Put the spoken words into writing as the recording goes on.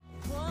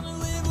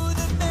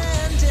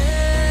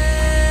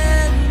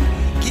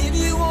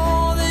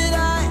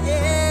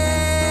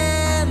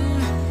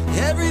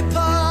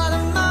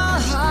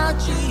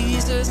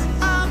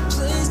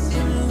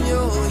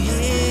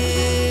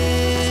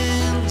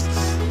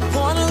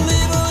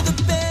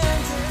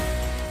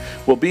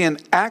We'll be in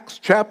Acts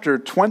chapter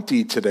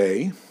 20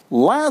 today.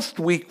 Last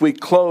week we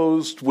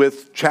closed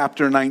with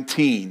chapter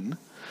 19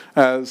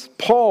 as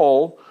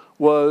Paul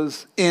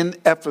was in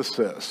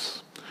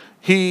Ephesus.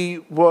 He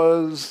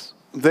was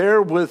there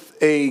with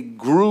a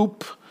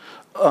group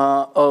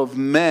of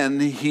men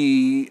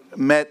he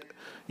met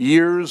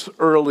years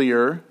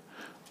earlier.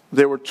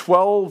 There were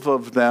 12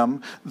 of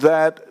them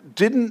that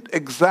didn't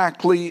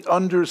exactly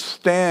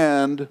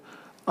understand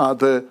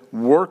the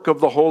work of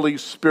the Holy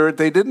Spirit.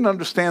 They didn't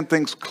understand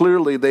things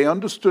clearly. They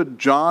understood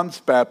John's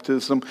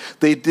baptism.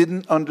 They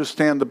didn't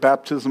understand the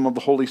baptism of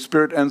the Holy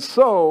Spirit. And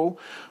so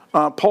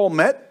Paul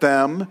met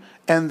them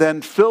and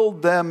then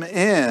filled them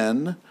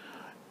in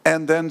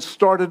and then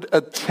started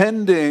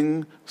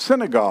attending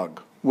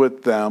synagogue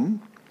with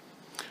them.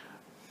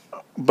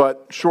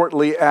 But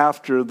shortly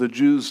after, the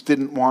Jews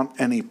didn't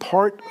want any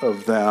part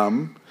of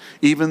them,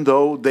 even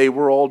though they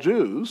were all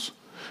Jews.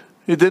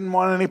 He didn't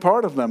want any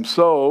part of them.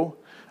 So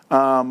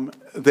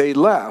they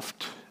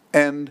left,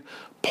 and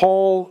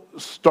Paul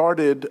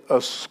started a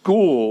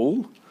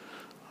school,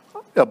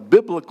 a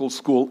biblical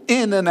school,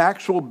 in an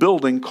actual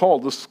building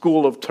called the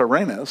School of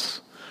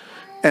Tyrannus.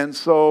 And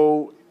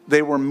so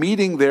they were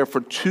meeting there for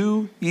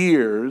 2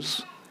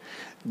 years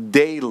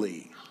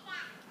daily.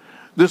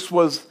 This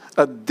was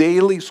a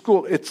daily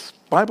school. It's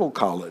Bible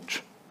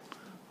college,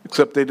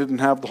 except they didn't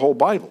have the whole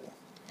Bible.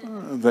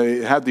 They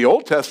had the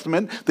Old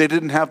Testament. They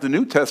didn't have the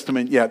New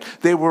Testament yet.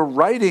 They were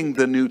writing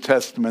the New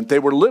Testament. They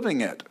were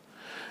living it.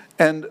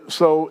 And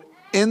so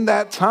in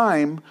that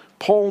time,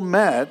 Paul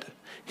met.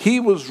 He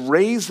was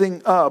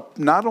raising up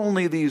not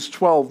only these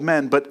 12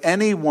 men, but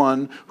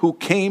anyone who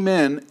came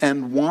in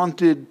and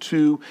wanted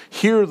to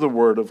hear the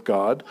Word of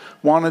God,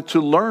 wanted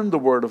to learn the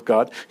Word of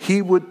God.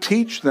 He would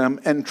teach them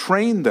and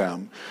train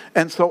them.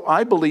 And so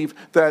I believe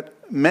that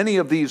many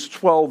of these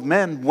 12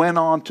 men went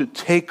on to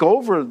take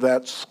over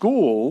that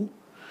school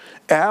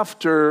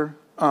after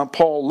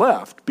Paul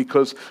left,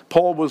 because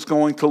Paul was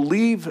going to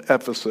leave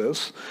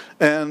Ephesus,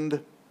 and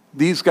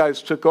these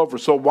guys took over.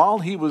 So while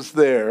he was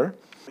there,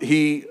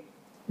 he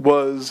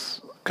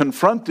was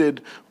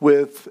confronted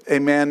with a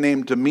man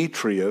named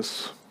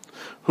Demetrius,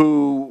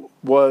 who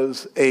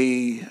was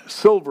a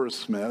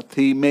silversmith.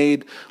 He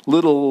made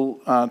little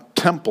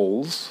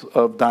temples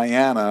of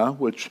Diana,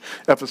 which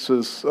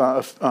Ephesus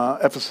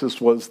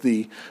was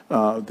the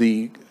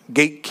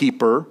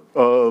gatekeeper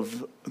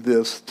of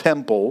this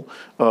temple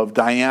of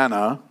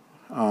Diana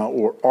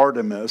or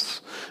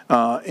Artemis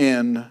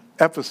in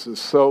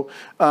Ephesus. So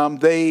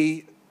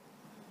they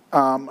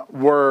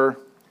were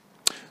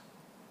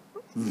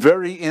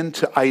very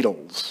into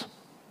idols.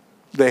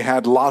 They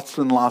had lots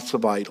and lots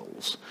of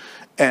idols.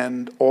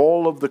 And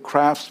all of the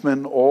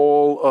craftsmen,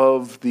 all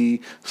of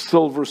the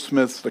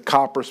silversmiths, the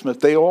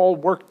coppersmiths, they all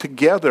worked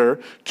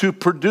together to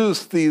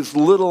produce these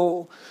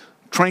little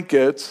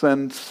trinkets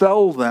and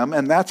sell them,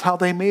 and that's how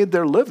they made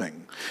their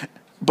living.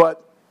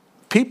 But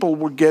people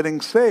were getting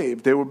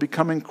saved. They were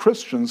becoming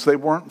Christians. They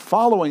weren't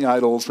following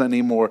idols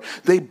anymore.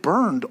 They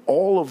burned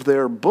all of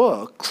their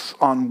books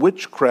on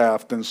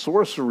witchcraft and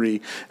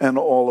sorcery and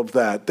all of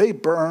that. They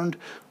burned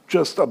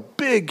just a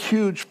big,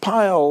 huge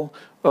pile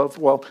of,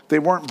 well, they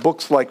weren't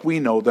books like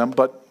we know them,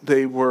 but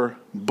they were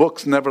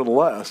books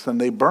nevertheless, and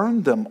they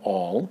burned them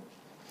all.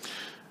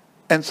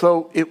 And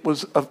so it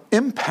was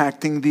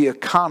impacting the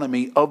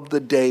economy of the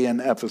day in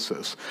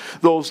Ephesus.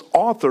 Those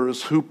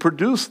authors who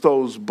produced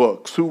those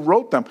books, who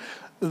wrote them,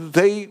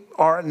 they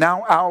are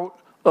now out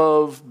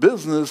of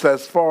business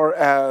as far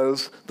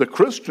as the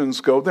Christians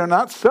go. They're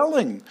not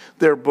selling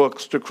their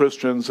books to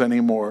Christians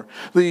anymore.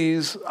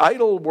 These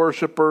idol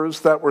worshipers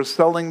that were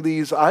selling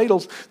these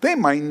idols, they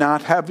might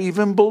not have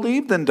even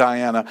believed in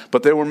Diana,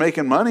 but they were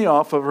making money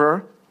off of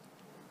her.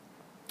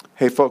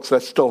 Hey folks,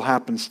 that still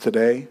happens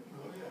today.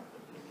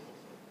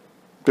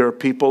 There are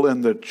people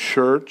in the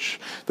church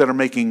that are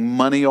making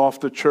money off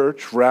the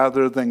church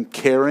rather than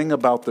caring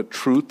about the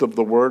truth of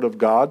the Word of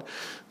God.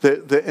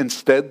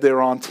 Instead,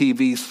 they're on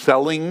TV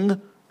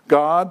selling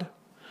God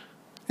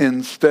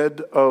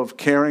instead of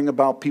caring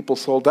about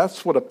people's soul.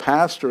 That's what a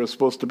pastor is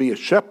supposed to be, a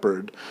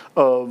shepherd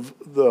of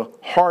the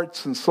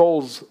hearts and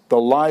souls, the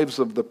lives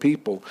of the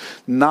people,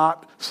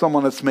 not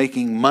someone that's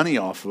making money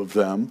off of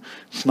them.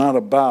 It's not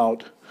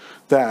about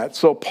that.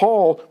 So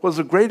Paul was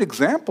a great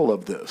example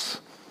of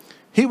this.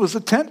 He was a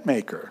tent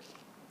maker.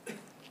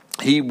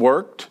 He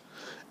worked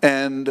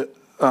and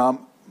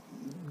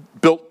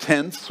built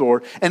tents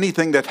or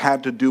anything that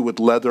had to do with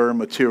leather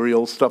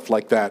materials, stuff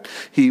like that.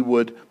 He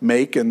would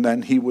make and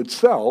then he would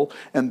sell,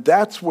 and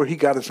that's where he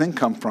got his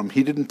income from.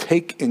 He didn't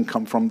take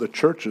income from the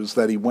churches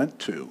that he went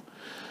to.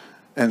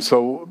 And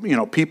so,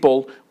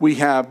 people, we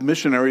have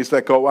missionaries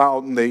that go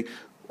out and they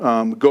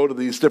go to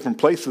these different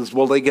places.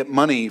 Well, they get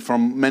money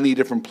from many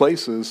different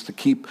places to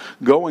keep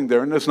going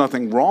there, and there's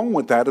nothing wrong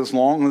with that as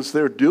long as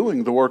they're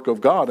doing the work of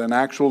God and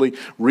actually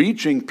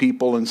reaching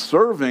people and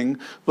serving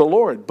the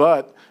Lord.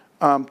 But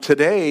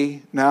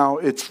today, now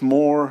it's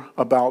more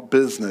about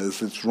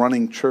business. It's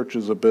running church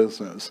as a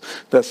business.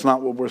 That's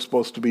not what we're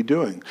supposed to be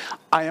doing.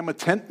 I am a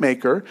tent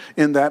maker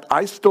in that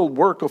I still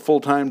work a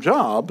full-time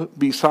job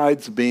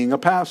besides being a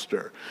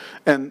pastor.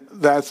 And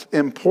that's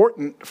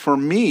important for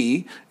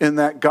me in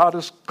that God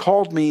has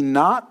called me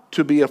not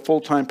to be a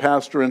full-time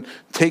pastor and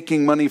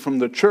taking money from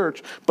the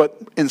church,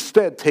 but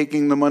instead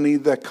taking the money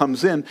that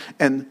comes in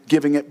and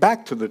giving it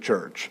back to the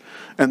church.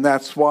 And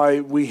that's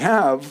why we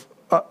have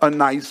a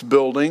nice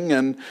building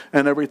and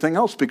everything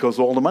else, because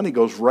all the money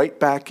goes right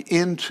back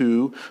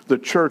into the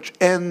church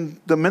and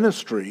the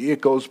ministry. It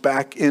goes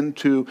back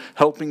into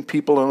helping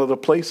people in other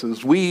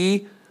places.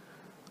 We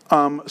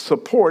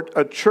support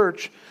a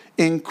church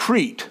in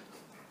Crete,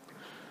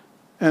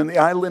 and the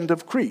island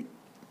of Crete.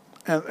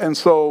 And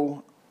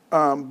so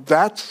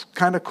that's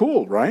kind of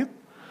cool, right?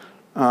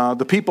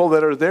 The people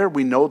that are there,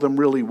 we know them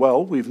really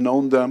well. We've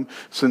known them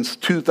since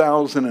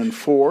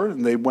 2004,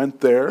 and they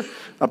went there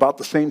about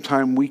the same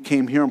time we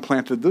came here and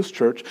planted this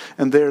church,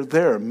 and they're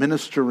there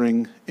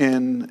ministering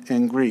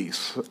in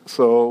Greece.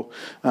 So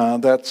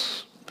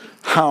that's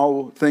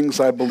how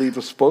things, I believe,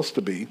 are supposed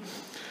to be.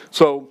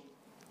 So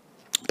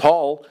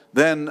Paul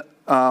then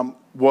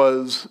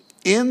was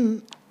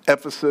in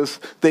Ephesus.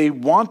 They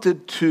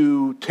wanted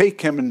to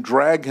take him and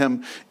drag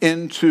him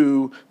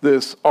into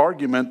this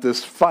argument,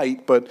 this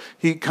fight, but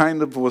he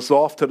kind of was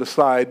off to the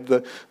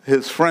side.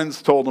 His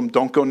friends told him,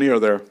 don't go near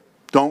there.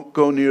 Don't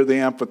go near the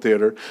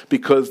amphitheater,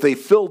 because they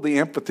filled the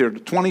amphitheater.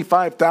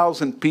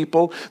 25,000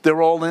 people.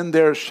 They're all in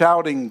there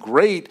shouting,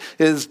 "Great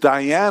is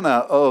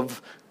Diana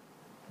of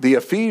the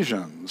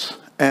Ephesians."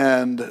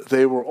 And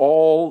they were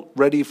all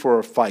ready for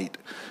a fight.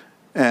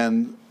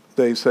 And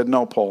they said,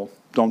 "No, Paul,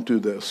 don't do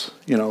this,"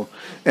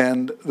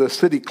 And the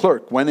city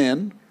clerk went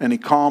in and he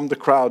calmed the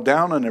crowd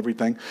down and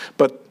everything.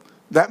 But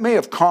that may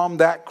have calmed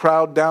that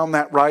crowd down,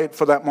 that riot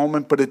for that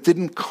moment, but it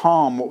didn't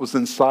calm what was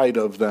inside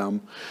of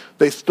them.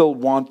 They still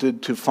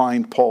wanted to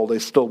find Paul. They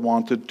still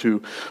wanted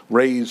to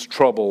raise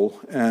trouble.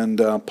 And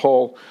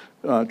Paul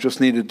just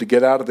needed to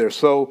get out of there.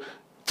 So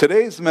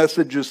today's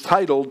message is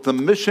titled, "The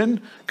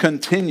Mission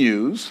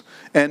Continues."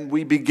 And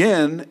we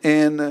begin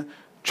in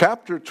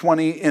chapter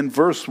 20 in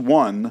verse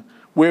 1,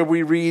 where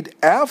we read,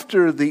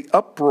 "After the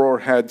uproar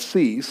had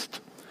ceased,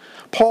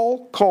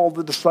 Paul called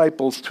the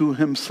disciples to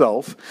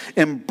himself,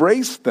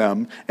 embraced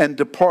them, and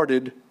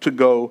departed to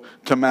go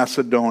to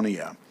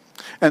Macedonia."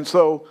 And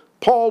so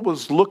Paul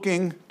was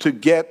looking to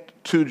get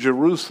to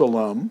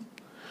Jerusalem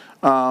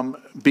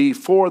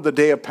before the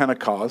day of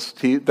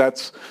Pentecost.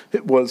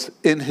 It was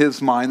in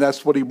his mind.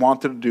 That's what he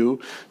wanted to do,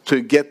 to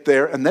get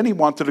there. And then he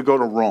wanted to go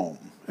to Rome.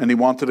 And he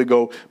wanted to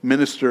go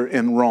minister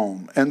in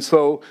Rome. And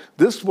so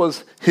this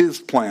was his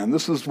plan.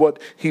 This is what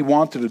he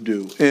wanted to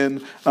do.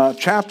 In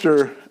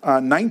chapter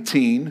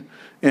 19,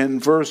 in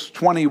verse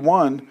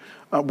 21,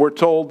 we're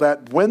told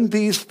that when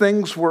these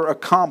things were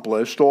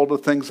accomplished, all the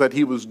things that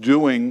he was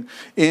doing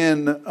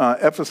in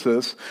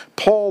Ephesus,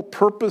 Paul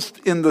purposed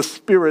in the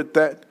Spirit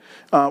that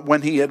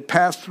when he had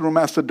passed through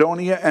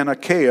Macedonia and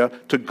Achaia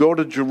to go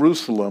to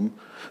Jerusalem,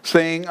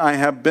 saying, "I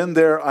have been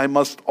there,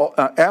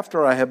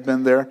 after I have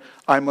been there,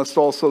 I must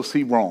also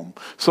see Rome."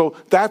 So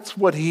that's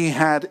what he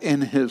had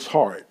in his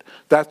heart.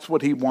 That's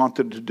what he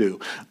wanted to do.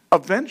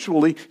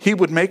 Eventually, he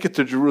would make it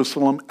to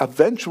Jerusalem.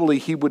 Eventually,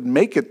 he would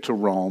make it to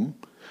Rome,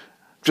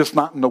 just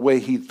not in the way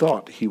he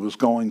thought he was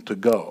going to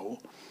go.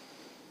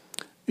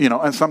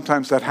 And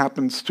sometimes that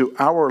happens to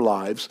our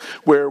lives,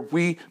 where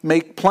we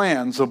make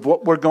plans of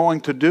what we're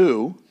going to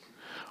do.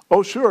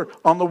 Oh, sure,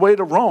 on the way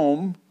to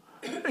Rome,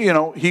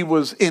 he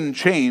was in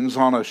chains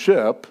on a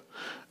ship,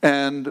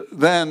 and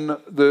then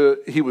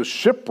he was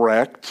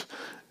shipwrecked,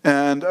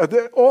 and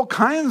all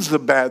kinds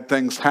of bad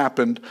things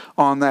happened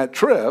on that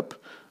trip.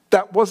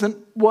 That wasn't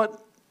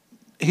what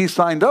he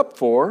signed up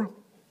for,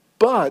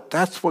 but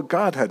that's what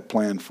God had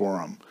planned for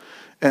him.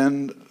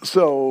 And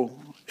so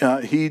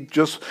he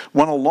just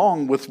went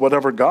along with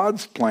whatever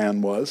God's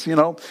plan was.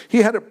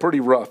 He had it pretty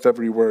rough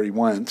everywhere he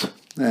went,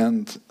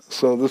 and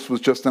so this was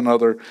just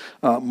another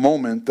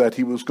moment that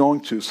he was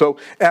going to. So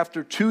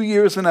after 2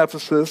 years in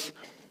Ephesus,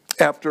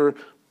 after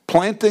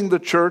planting the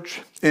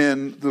church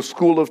in the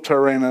school of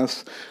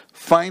Tyrannus,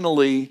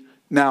 finally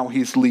now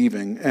he's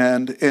leaving.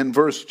 And in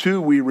verse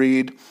 2 we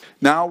read,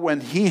 "Now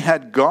when he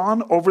had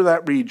gone over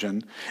that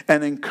region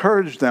and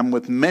encouraged them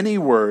with many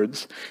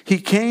words, he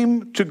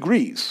came to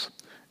Greece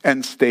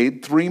and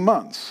stayed 3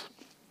 months.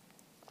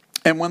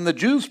 And when the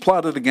Jews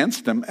plotted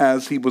against him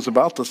as he was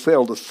about to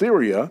sail to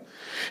Syria,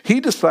 he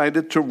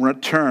decided to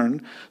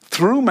return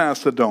through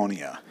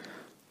Macedonia."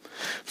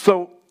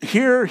 So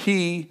here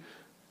he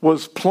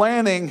was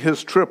planning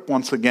his trip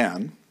once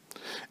again,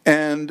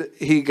 and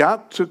he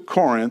got to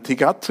Corinth, he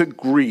got to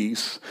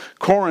Greece.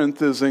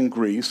 Corinth is in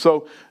Greece.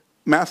 So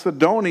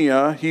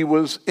Macedonia, he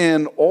was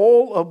in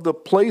all of the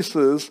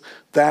places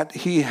that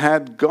he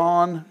had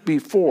gone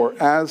before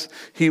as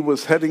he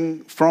was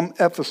heading from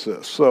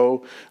Ephesus.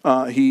 So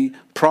he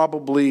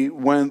probably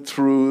went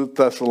through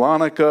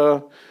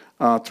Thessalonica,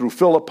 through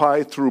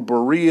Philippi, through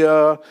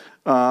Berea,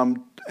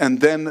 and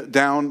then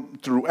down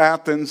through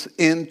Athens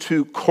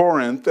into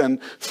Corinth and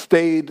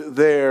stayed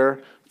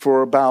there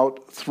for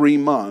about 3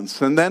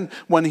 months. And then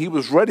when he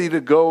was ready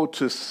to go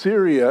to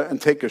Syria and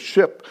take a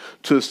ship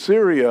to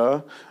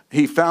Syria,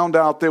 he found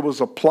out there was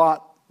a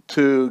plot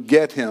to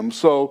get him.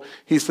 So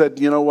he said,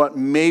 you know what,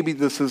 maybe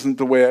this isn't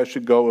the way I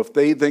should go. If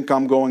they think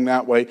I'm going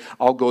that way,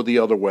 I'll go the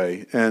other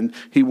way. And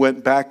he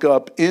went back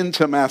up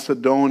into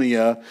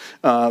Macedonia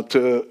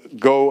to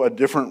go a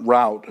different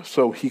route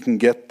so he can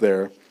get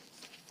there.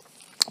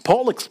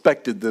 Paul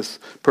expected this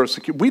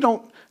persecution. We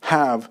don't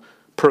have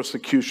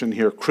persecution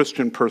here,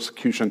 Christian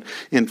persecution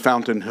in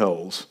Fountain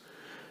Hills.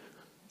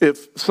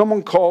 If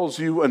someone calls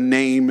you a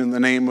name in the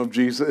name of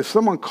Jesus, if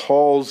someone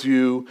calls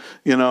you,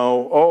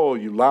 oh,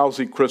 you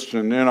lousy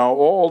Christian,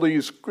 all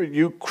these,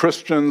 you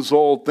Christians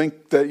all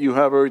think that you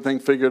have everything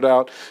figured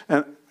out.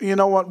 And you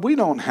know what? We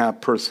don't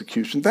have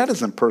persecution. That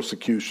isn't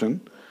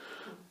persecution.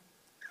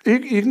 You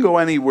can go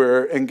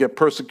anywhere and get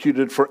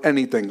persecuted for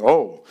anything.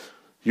 Oh,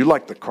 you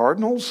like the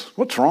Cardinals?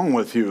 What's wrong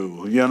with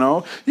you?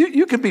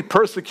 You can be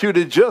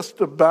persecuted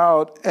just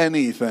about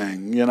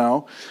anything,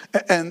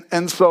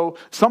 And so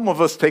some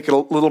of us take it a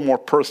little more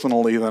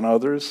personally than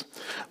others.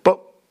 But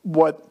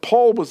what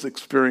Paul was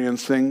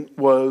experiencing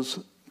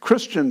was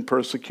Christian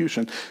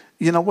persecution.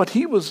 You know what?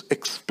 He was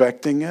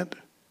expecting it.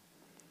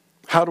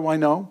 How do I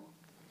know?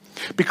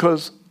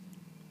 Because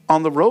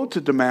on the road to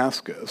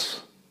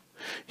Damascus,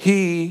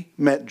 he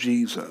met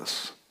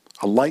Jesus.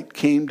 A light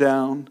came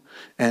down,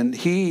 and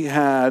he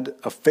had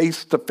a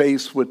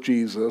face-to-face with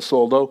Jesus.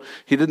 Although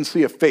he didn't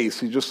see a face,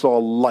 he just saw a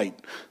light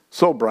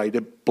so bright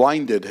it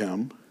blinded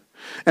him.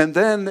 And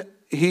then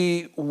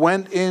he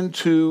went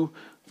into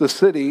the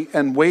city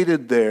and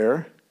waited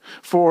there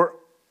for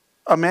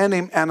a man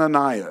named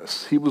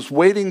Ananias. He was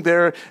waiting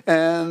there,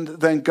 and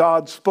then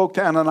God spoke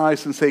to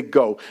Ananias and said,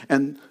 go,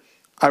 and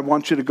I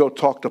want you to go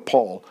talk to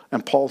Paul.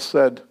 And Paul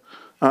said,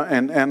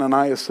 and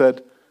Ananias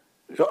said,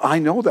 I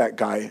know that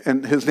guy.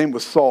 And his name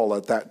was Saul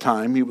at that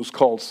time. He was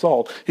called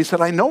Saul. He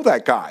said, I know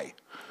that guy.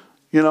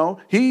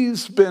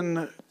 He's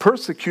been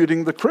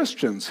persecuting the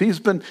Christians. He's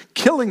been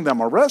killing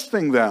them,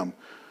 arresting them.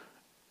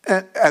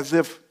 As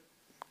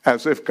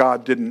if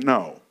God didn't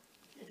know,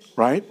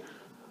 right?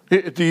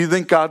 Do you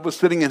think God was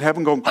sitting in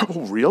heaven going,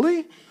 oh,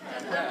 really?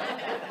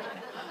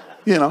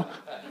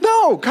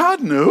 No,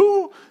 God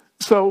knew.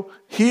 So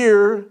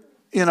here,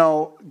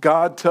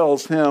 God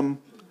tells him,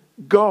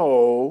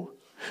 go,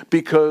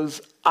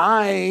 because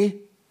I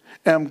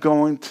am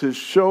going to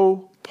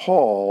show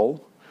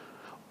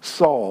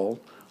Saul,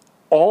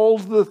 all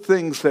the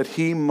things that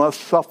he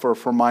must suffer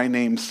for my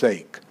name's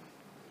sake.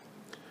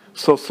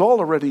 So Saul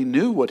already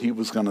knew what he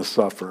was going to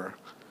suffer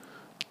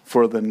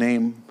for the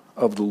name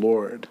of the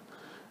Lord.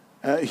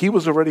 He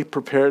was already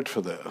prepared for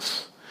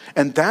this.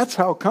 And that's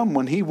how come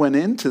when he went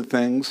into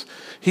things,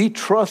 he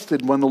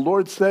trusted when the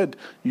Lord said,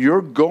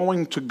 you're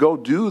going to go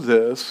do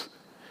this,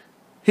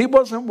 he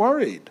wasn't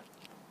worried.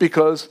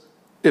 Because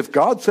if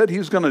God said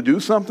he's going to do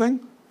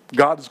something,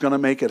 God is going to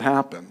make it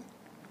happen.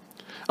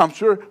 I'm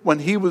sure when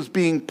he was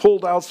being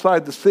pulled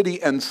outside the city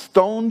and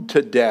stoned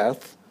to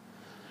death,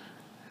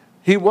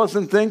 he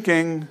wasn't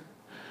thinking,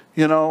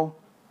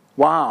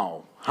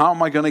 wow, how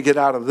am I going to get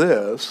out of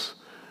this?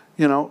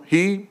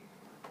 He,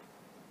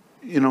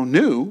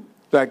 knew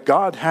that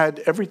God had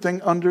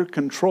everything under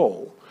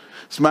control.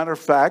 As a matter of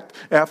fact,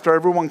 after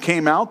everyone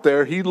came out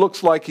there, he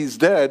looks like he's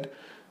dead.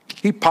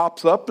 He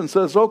pops up and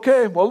says,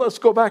 okay, well, let's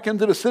go back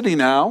into the city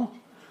now.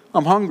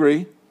 I'm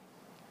hungry.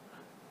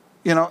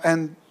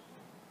 And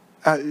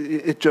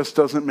it just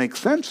doesn't make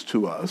sense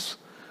to us.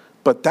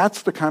 But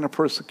that's the kind of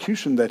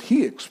persecution that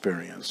he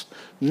experienced.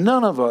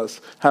 None of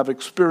us have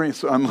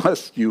experienced,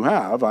 unless you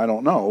have, I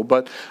don't know.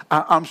 But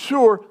I'm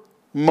sure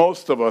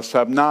most of us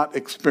have not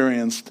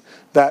experienced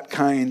that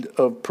kind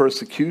of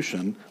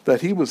persecution that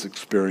he was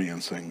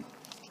experiencing.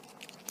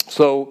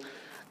 So,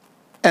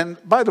 and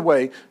by the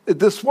way,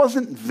 this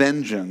wasn't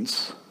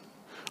vengeance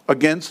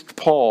against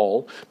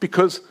Paul,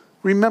 because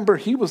remember,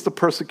 he was the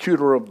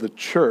persecutor of the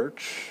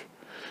church.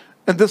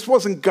 And this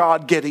wasn't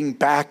God getting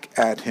back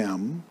at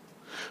him.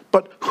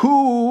 But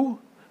who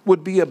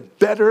would be a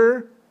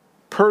better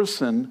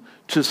person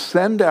to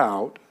send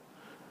out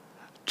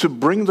to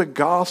bring the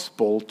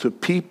gospel to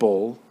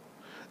people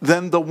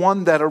than the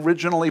one that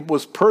originally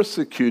was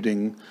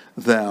persecuting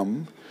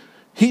them?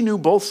 He knew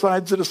both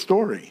sides of the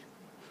story.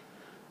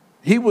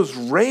 He was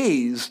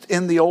raised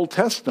in the Old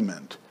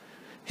Testament.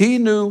 He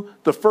knew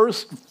the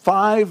first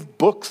 5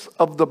 books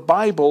of the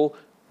Bible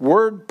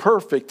word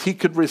perfect. He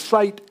could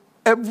recite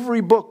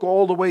every book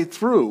all the way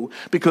through,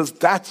 because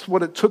that's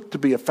what it took to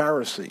be a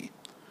Pharisee.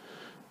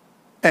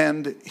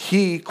 And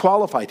he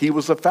qualified. He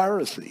was a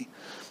Pharisee.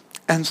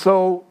 And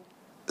so,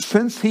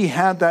 since he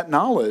had that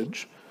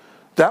knowledge,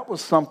 that was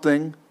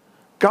something,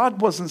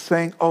 God wasn't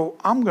saying, oh,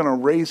 I'm going to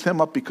raise him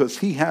up because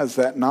he has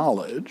that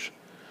knowledge.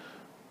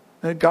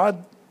 And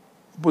God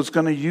was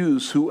going to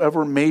use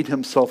whoever made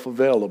himself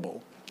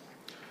available.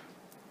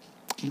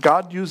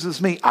 God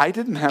uses me. I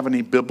didn't have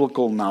any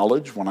biblical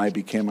knowledge when I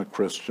became a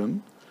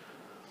Christian.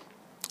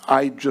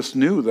 I just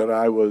knew that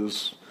I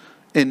was,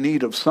 in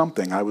need of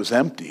something. I was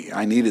empty.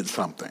 I needed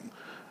something.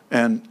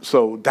 And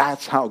so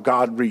that's how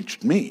God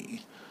reached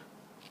me.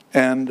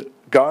 And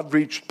God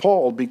reached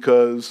Paul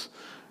because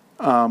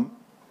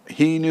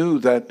he knew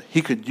that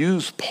he could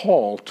use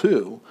Paul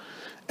too.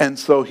 And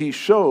so he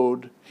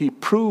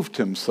proved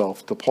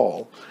himself to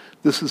Paul.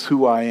 This is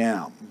who I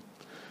am.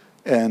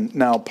 And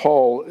now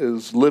Paul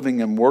is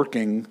living and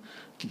working,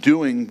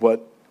 doing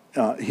what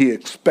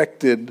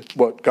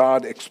what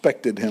God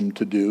expected him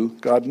to do.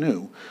 God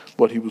knew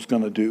what he was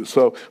going to do.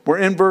 So we're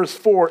in verse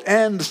 4.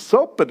 And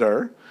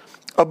Sopater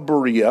of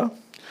Berea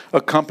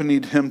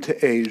accompanied him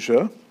to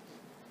Asia.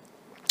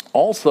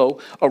 Also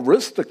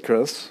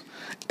Aristarchus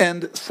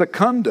and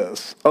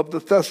Secundus of the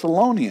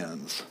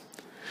Thessalonians,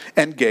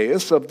 and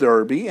Gaius of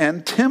Derbe,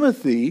 and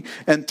Timothy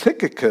and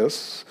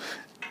Tychicus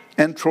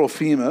and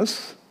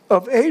Trophimus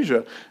of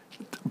Asia.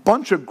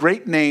 Bunch of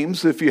great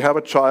names if you have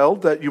a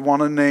child that you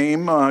want to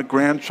name, a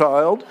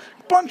grandchild.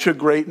 Bunch of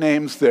great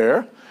names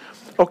there.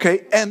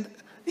 Okay, and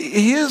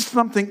here's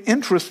something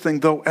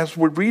interesting, though, as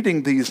we're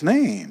reading these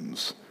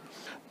names.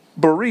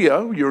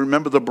 Berea, you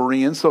remember the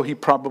Bereans, so he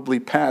probably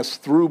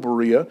passed through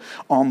Berea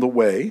on the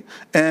way.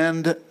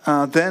 And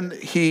then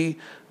he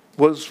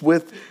was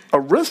with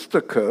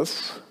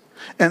Aristarchus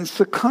and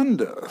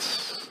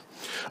Secundus.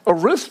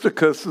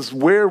 Aristarchus is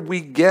where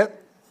we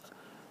get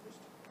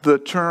the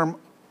term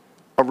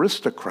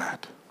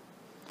aristocrat.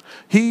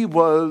 He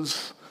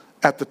was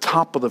at the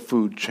top of the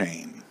food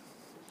chain.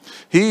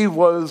 He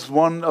was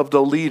one of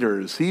the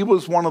leaders. He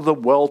was one of the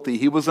wealthy.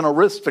 He was an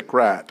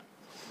aristocrat.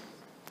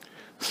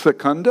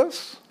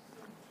 Secundus?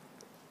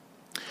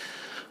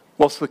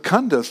 Well,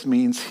 Secundus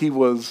means he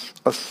was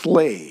a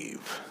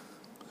slave.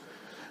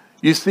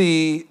 You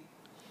see,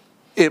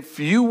 if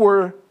you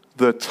were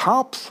the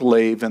top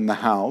slave in the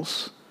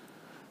house,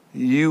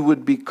 you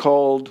would be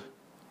called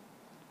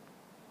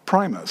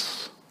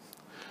Primus,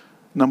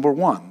 number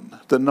one,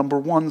 the number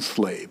one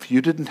slave.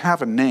 You didn't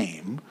have a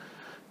name.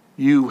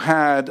 You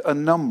had a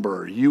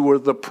number. You were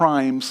the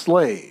prime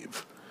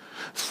slave.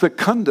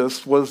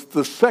 Secundus was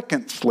the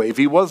second slave.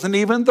 He wasn't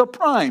even the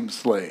prime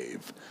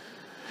slave.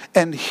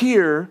 And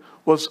here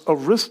was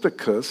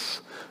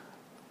Aristarchus,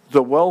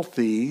 the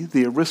wealthy,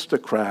 the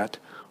aristocrat,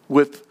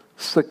 with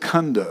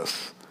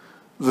Secundus,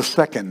 the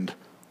second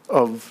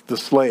of the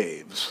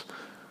slaves,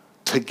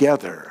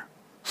 together,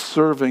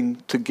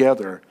 serving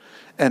together,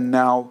 and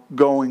now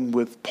going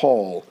with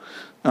Paul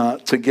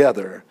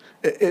together.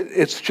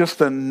 It's just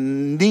a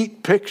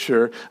neat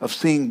picture of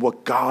seeing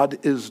what God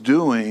is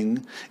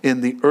doing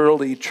in the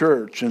early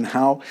church and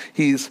how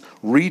he's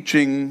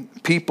reaching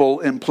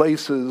people in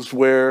places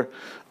where,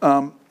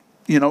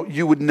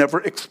 you would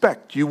never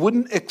expect. You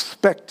wouldn't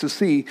expect to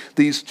see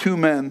these two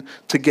men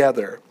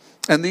together.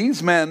 And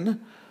these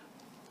men,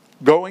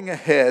 going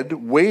ahead,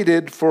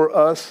 waited for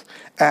us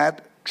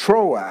at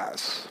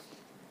Troas.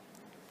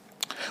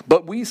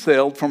 But we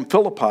sailed from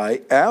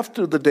Philippi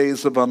after the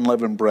days of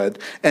unleavened bread,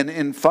 and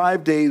in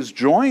 5 days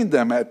joined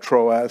them at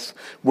Troas,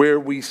 where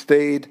we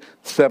stayed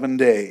 7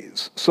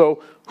 days.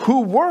 So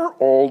who were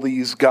all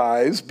these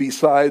guys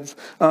besides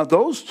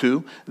those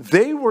two?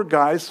 They were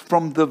guys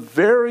from the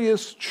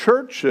various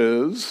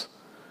churches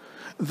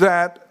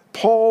that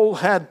Paul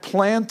had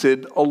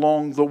planted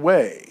along the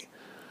way.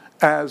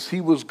 As he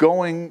was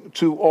going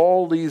to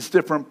all these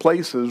different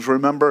places.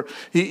 Remember,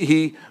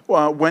 he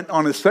went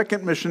on his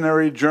second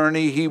missionary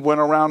journey. He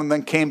went around and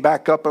then came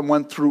back up and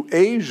went through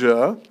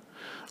Asia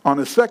on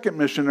his second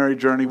missionary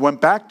journey, went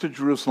back to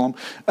Jerusalem,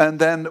 and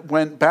then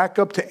went back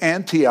up to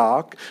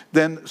Antioch,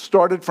 then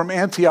started from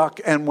Antioch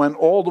and went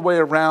all the way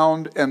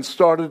around and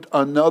started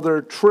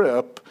another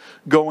trip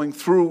going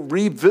through,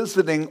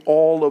 revisiting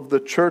all of the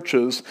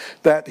churches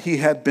that he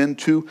had been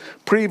to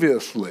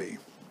previously.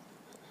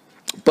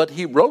 But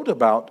he wrote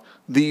about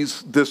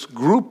this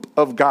group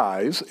of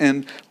guys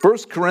in 1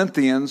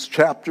 Corinthians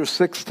chapter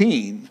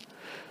 16,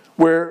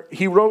 where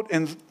he wrote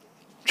in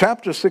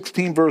chapter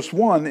 16, verse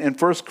 1 in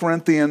 1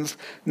 Corinthians,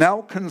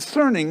 "Now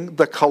concerning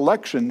the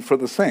collection for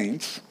the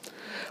saints,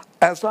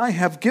 as I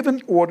have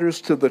given orders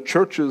to the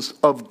churches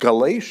of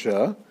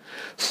Galatia,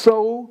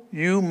 so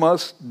you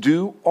must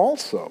do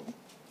also.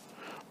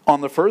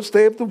 On the first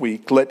day of the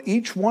week, let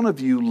each one of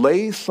you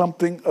lay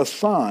something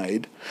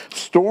aside,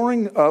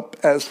 storing up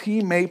as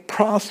he may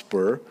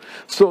prosper,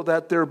 so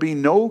that there be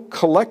no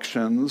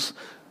collections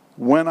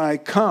when I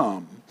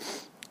come."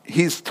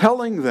 He's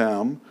telling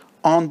them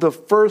on the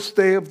first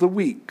day of the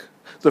week.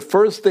 The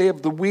first day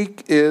of the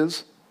week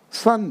is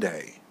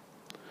Sunday.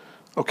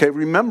 Okay,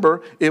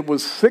 remember, it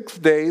was 6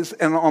 days,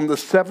 and on the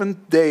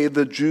seventh day,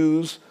 the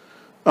Jews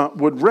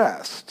would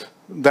rest.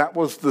 That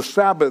was the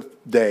Sabbath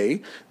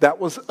day. That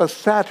was a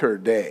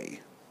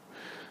Saturday.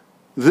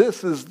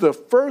 This is the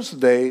first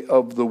day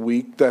of the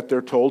week that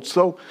they're told.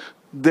 So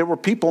there were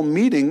people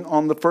meeting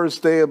on the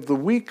first day of the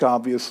week,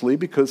 obviously,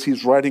 because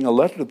he's writing a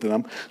letter to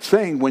them,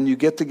 saying, when you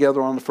get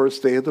together on the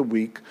first day of the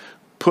week,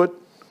 put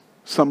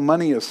some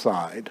money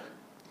aside.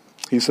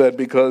 He said,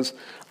 because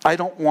I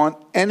don't want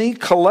any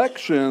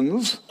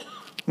collections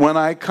when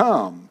I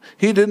come.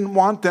 He didn't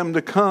want them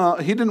to come.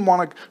 He didn't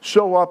want to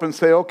show up and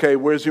say, okay,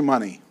 where's your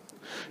money?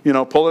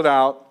 Pull it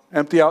out,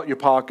 empty out your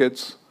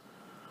pockets,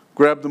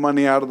 grab the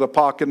money out of the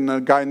pocket and the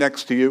guy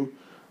next to you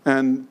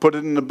and put it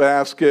in the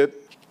basket.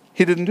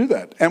 He didn't do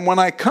that. And when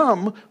I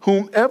come,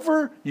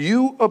 whomever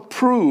you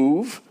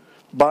approve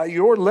by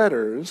your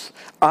letters,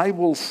 I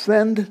will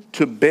send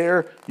to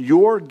bear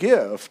your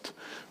gift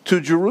to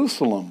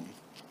Jerusalem.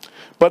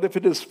 But if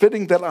it is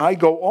fitting that I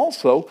go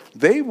also,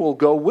 they will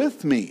go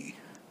with me.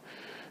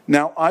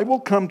 Now I will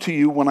come to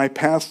you when I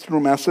pass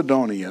through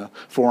Macedonia,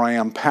 for I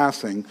am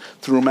passing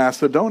through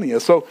Macedonia.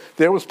 So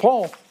there was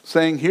Paul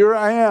saying, here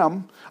I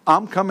am.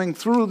 I'm coming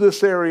through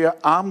this area.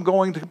 I'm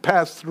going to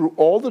pass through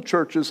all the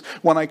churches.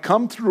 When I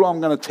come through,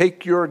 I'm going to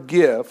take your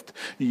gift.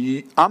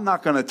 I'm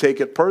not going to take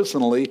it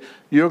personally.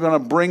 You're going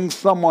to bring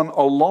someone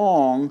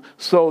along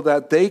so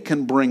that they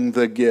can bring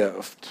the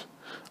gift.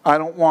 I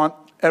don't want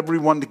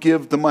everyone to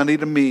give the money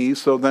to me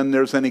so then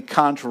there's any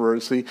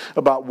controversy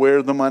about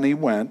where the money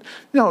went.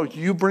 No,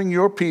 you bring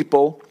your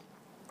people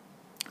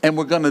and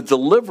we're going to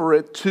deliver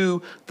it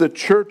to the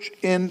church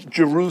in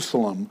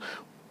Jerusalem.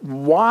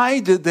 Why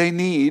did they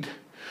need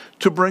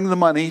to bring the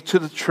money to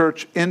the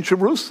church in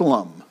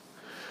Jerusalem?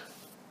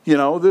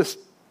 This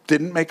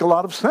didn't make a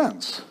lot of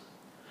sense.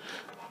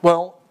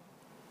 Well,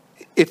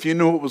 if you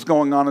knew what was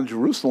going on in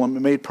Jerusalem, it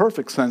made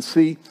perfect sense.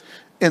 See,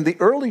 in the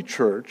early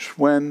church,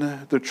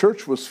 when the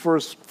church was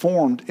first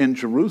formed in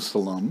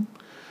Jerusalem,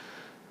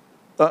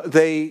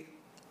 they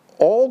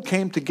all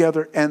came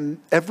together and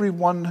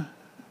everyone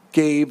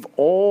gave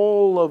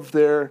all of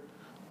their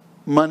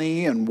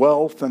money and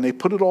wealth, and they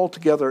put it all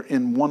together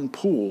in one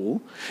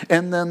pool,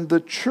 and then the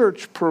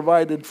church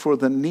provided for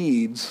the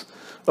needs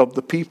of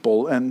the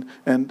people, and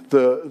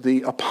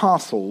the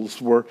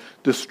apostles were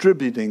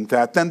distributing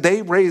that. Then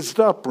they raised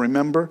up,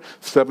 remember,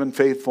 7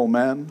 faithful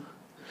men,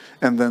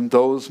 and then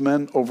those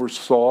men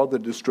oversaw the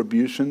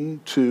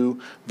distribution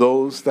to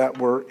those that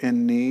were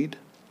in need.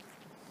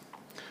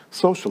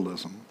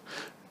 Socialism,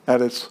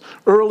 at its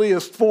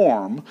earliest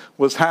form,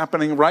 was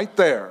happening right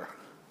there.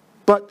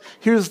 But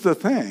here's the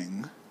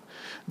thing.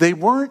 They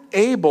weren't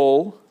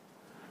able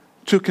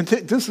to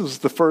continue. This is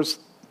the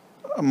first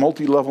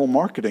multi-level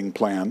marketing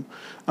plan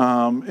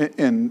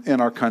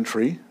in our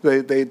country.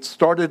 They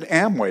started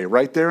Amway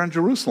right there in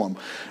Jerusalem.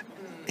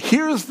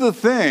 Here's the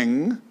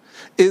thing,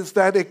 is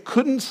that it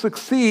couldn't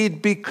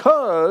succeed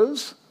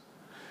because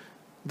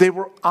they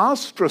were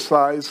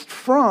ostracized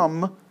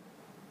from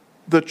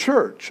the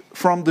church,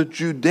 from the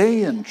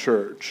Judean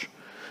church.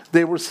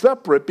 They were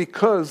separate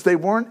because they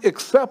weren't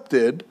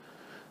accepted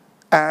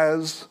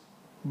as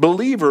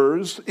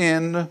believers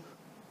in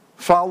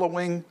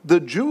following the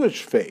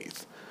Jewish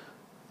faith.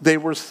 They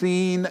were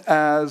seen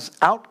as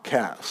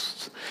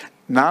outcasts.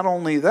 Not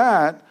only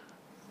that,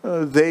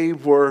 they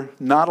were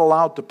not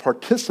allowed to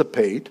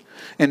participate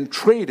in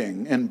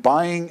trading and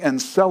buying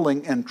and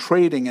selling and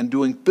trading and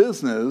doing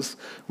business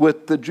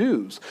with the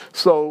Jews.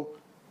 So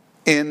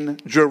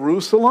in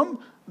Jerusalem,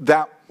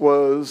 that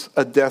was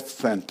a death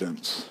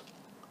sentence.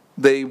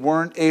 They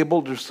weren't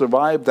able to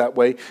survive that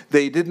way.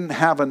 They didn't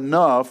have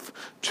enough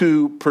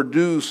to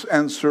produce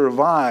and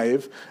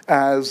survive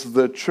as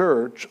the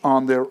church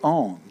on their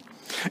own.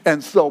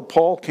 And so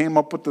Paul came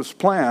up with this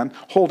plan.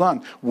 Hold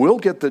on, we'll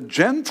get the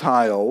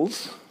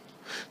Gentiles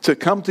to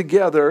come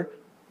together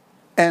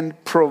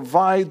and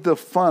provide the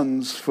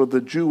funds for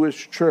the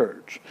Jewish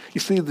church.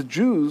 You see, the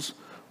Jews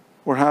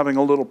were having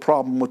a little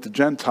problem with the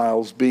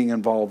Gentiles being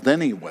involved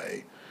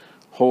anyway.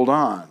 Hold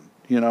on,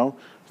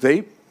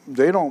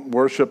 they don't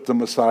worship the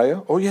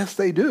Messiah. Oh, yes,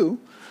 they do.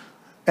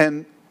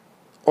 And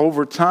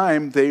over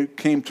time, they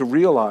came to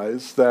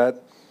realize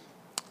that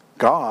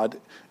God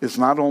is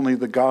not only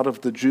the God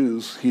of the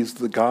Jews, he's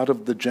the God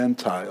of the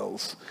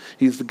Gentiles.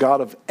 He's the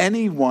God of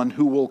anyone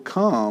who will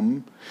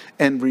come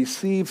and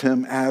receive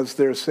him as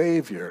their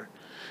Savior.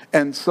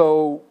 And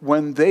so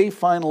when they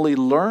finally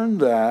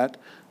learned that,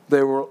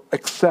 they were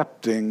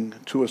accepting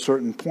to a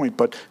certain point.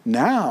 But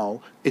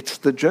now it's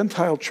the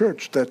Gentile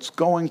church that's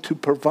going to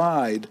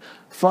provide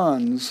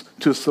funds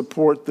to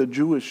support the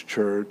Jewish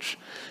church.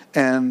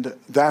 And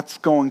that's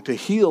going to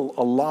heal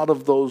a lot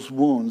of those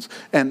wounds.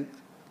 And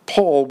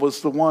Paul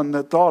was the one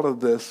that thought of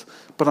this,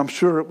 but I'm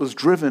sure it was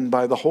driven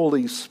by the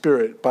Holy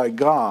Spirit, by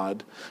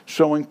God,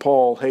 showing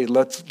Paul, hey,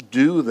 let's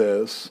do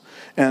this.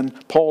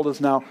 And Paul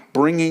is now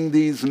bringing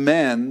these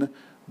men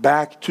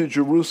back to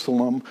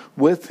Jerusalem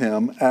with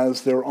him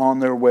as they're on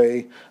their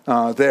way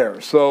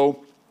there.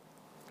 So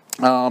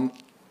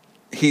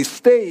he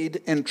stayed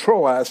in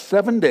Troas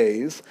 7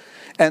 days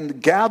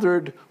and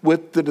gathered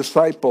with the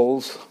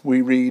disciples,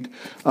 we read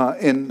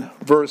in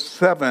verse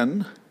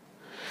 7.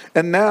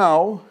 And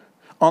now,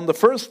 on the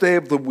first day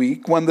of the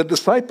week, when the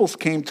disciples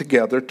came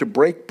together to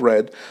break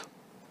bread,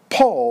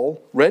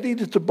 Paul, ready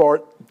to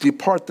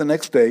depart the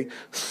next day,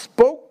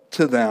 spoke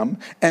to them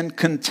and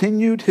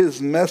continued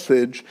his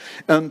message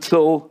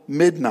until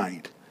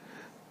midnight.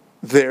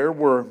 There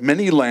were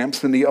many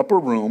lamps in the upper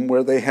room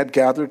where they had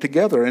gathered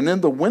together, and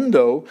in the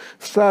window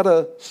sat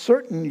a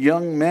certain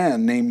young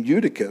man named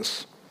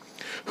Eutychus,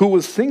 who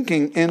was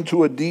sinking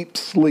into a deep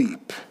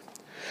sleep.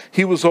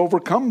 He was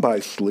overcome by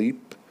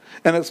sleep,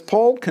 and as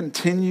Paul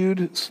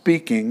continued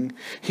speaking,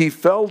 he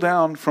fell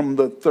down from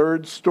the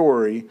third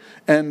story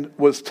and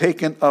was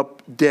taken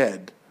up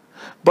dead.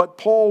 But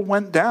Paul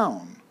went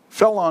down,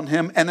 fell on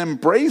him, and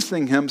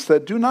embracing him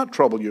said, "Do not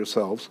trouble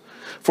yourselves,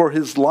 for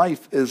his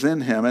life is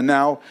in him." And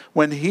now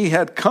when he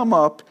had come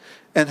up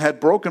and had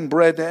broken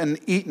bread and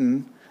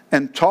eaten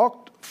and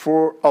talked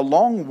for a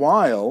long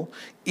while,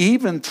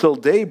 even till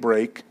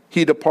daybreak,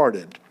 he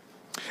departed.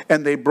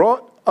 And they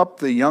brought up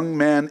the young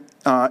man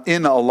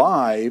in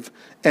alive,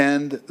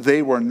 and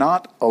they were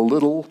not a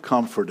little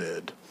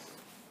comforted.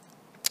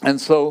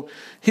 And so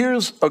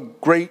here's a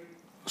great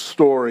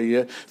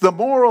story. The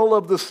moral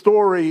of the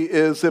story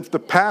is, if the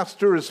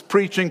pastor is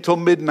preaching till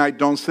midnight,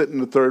 don't sit in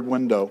the third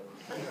window.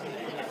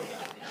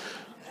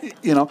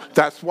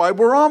 That's why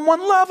we're on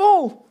one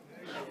level.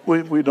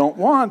 We don't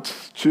want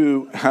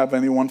to have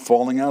anyone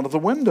falling out of the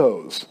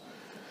windows.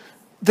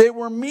 They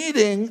were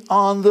meeting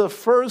on the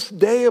first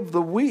day of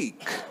the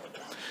week.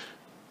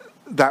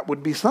 That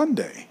would be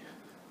Sunday.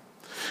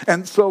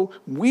 And so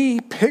we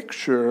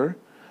picture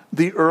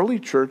the early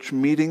church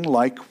meeting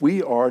like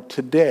we are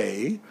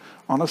today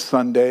on a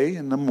Sunday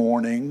in the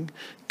morning,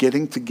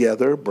 getting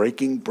together,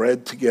 breaking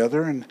bread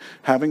together, and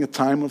having a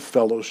time of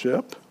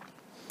fellowship.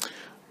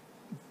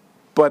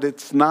 But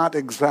it's not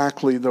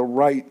exactly the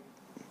right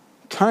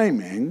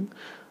timing,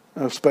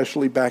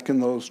 especially back in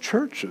those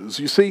churches.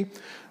 You see,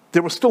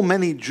 there were still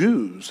many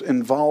Jews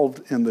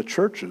involved in the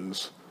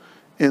churches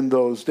in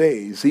those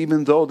days,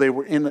 even though they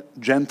were in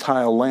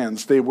Gentile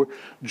lands. They were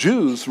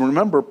Jews.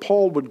 Remember,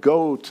 Paul would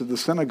go to the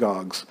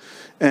synagogues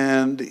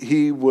and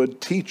he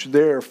would teach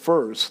there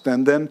first,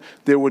 and then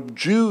there were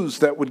Jews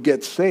that would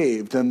get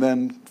saved and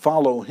then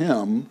follow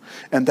him.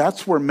 And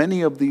that's where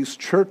many of these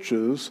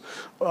churches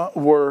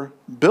were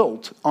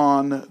built,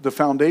 on the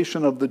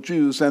foundation of the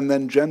Jews and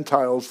then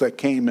Gentiles that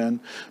came in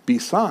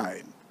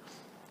beside.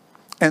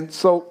 And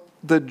so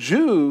the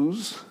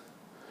Jews,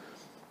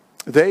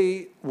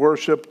 they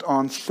worshipped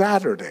on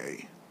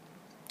Saturday,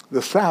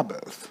 the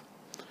Sabbath.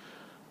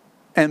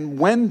 And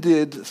when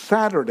did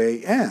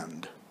Saturday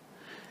end?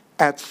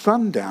 At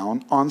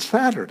sundown on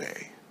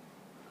Saturday.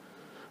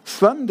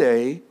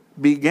 Sunday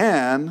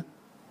began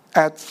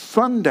at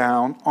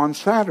sundown on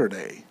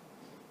Saturday.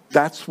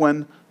 That's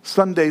when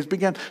Sundays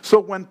began. So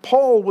when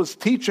Paul was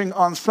teaching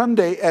on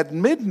Sunday at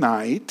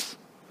midnight,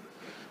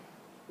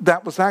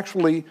 that was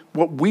actually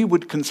what we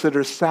would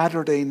consider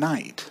Saturday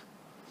night.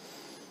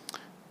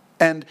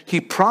 And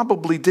he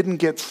probably didn't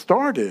get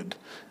started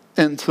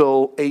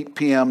until 8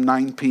 p.m.,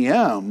 9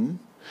 p.m.,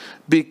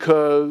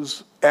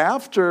 because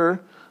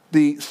after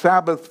the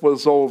Sabbath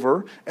was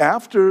over,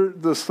 after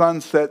the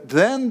sunset,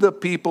 then the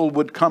people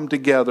would come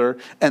together,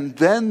 and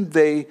then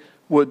they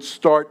would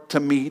start to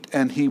meet,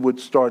 and he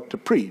would start to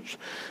preach.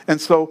 And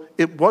so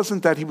it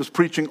wasn't that he was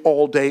preaching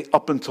all day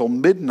up until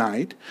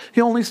midnight.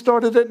 He only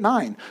started at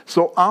 9.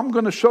 So I'm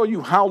going to show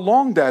you how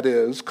long that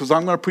is, because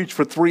I'm going to preach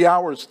for 3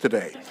 hours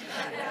today.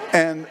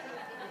 And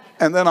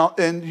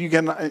then you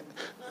can,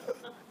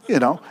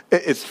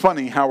 it's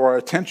funny how our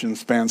attention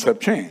spans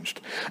have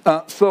changed.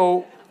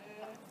 So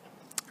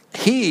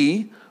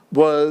he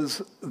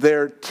was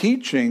there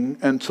teaching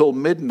until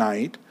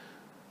midnight.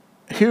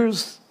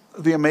 Here's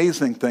the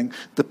amazing thing.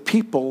 The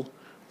people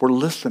were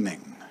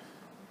listening.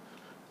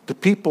 The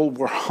people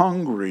were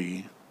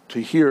hungry to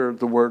hear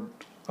the word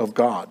of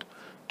God,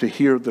 to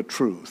hear the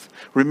truth.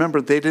 Remember,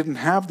 they didn't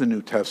have the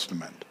New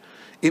Testament.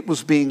 It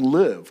was being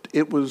lived.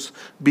 It was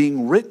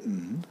being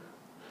written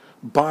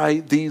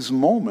by these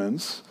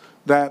moments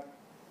that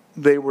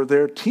they were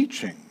there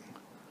teaching.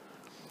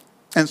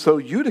 And so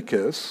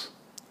Eutychus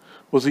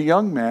was a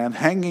young man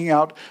hanging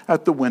out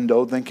at the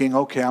window thinking,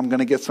 okay, I'm going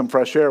to get some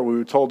fresh air. We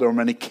were told there were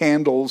many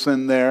candles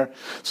in there.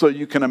 So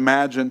you can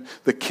imagine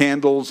the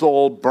candles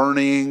all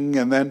burning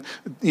and then,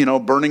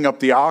 burning up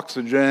the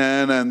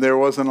oxygen, and there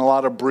wasn't a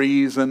lot of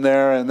breeze in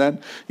there. And then,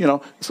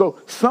 so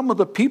some of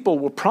the people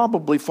were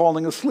probably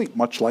falling asleep,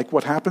 much like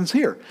what happens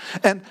here.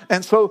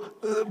 And so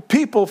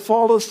people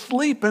fall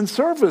asleep in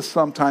service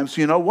sometimes.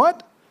 You know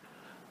what?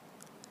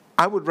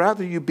 I would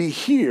rather you be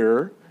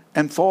here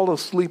and fall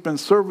asleep in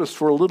service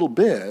for a little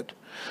bit,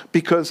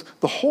 because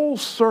the whole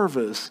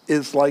service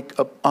is like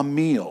a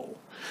meal.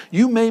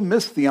 You may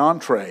miss the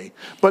entree,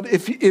 but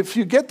if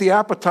you get the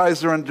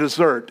appetizer and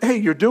dessert, hey,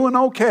 you're doing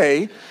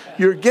okay.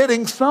 You're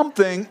getting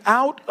something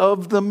out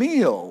of the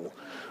meal,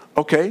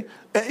 okay?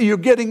 You're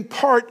getting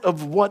part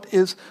of what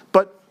is,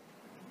 but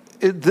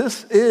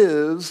this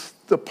is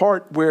the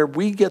part where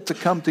we get to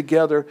come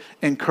together,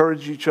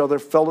 encourage each other,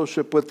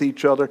 fellowship with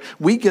each other.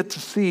 We get to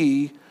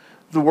see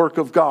the work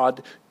of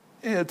God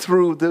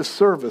through this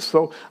service.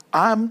 So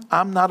I'm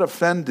not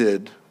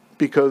offended,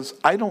 because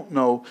I don't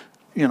know,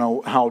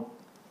 how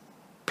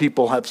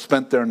people have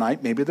spent their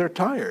night. Maybe they're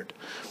tired,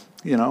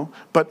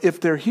 But if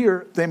they're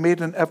here, they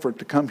made an effort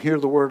to come hear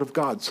the word of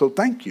God. So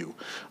thank you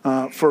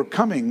for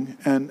coming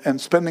and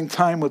spending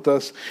time with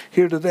us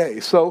here today.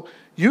 So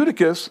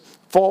Eutychus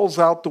falls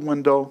out the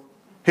window,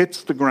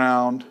 hits the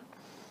ground.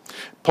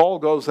 Paul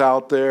goes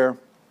out there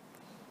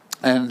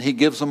and he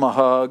gives them a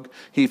hug.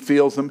 He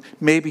feels them.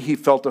 Maybe he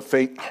felt a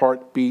faint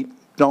heartbeat.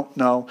 Don't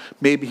know.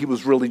 Maybe he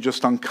was really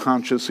just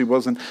unconscious. He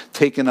wasn't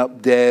taken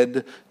up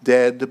dead.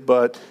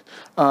 But,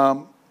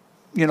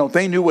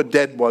 they knew what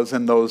dead was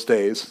in those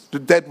days. The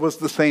dead was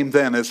the same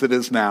then as it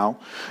is now.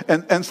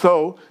 And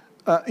so,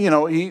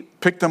 he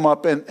picked him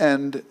up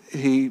and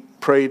he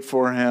prayed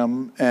for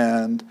him.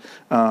 And,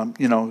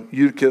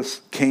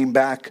 Eutychus came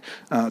back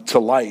to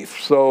life.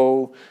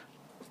 So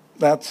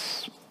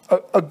that's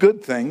a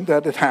good thing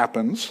that it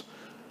happens.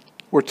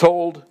 We're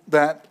told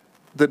that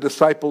the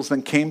disciples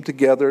then came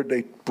together,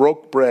 they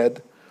broke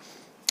bread.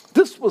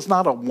 This was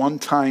not a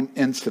one-time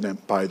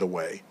incident, by the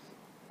way.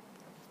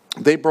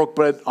 They broke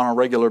bread on a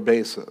regular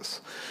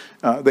basis.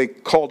 They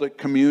called it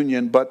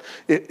communion, but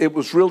it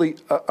was really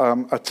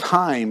a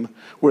time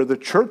where the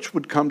church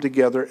would come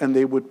together and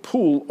they would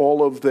pool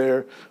all of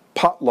their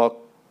potluck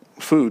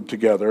food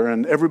together,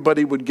 and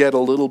everybody would get a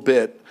little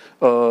bit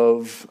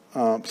of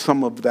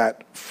some of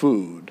that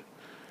food.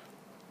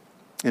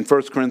 In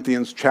 1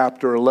 Corinthians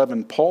chapter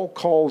 11, Paul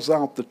calls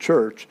out the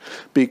church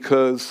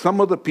because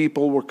some of the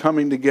people were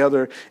coming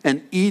together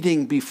and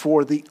eating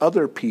before the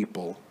other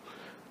people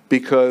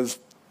because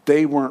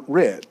they weren't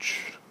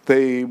rich.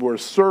 They were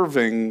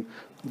serving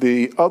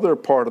the other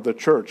part of the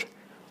church.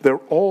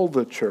 They're all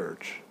the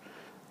church.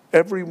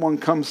 Everyone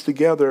comes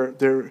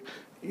together.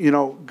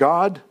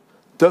 God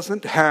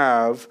doesn't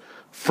have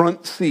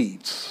front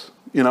seats.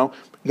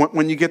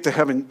 When you get to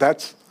heaven,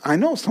 I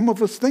know some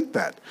of us think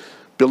that.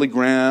 Billy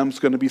Graham's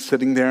going to be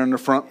sitting there in the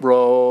front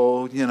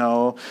row,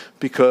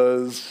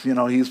 because,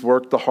 he's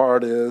worked the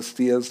hardest.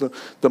 He has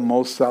the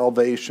most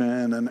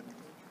salvation. And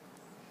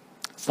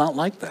it's not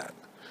like that.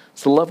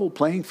 It's a level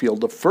playing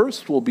field. The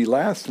first will be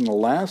last and the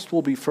last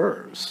will be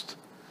first.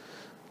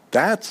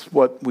 That's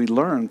what we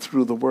learn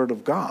through the Word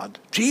of God.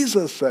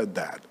 Jesus said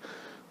that.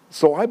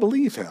 So I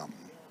believe him.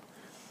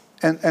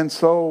 And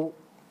so,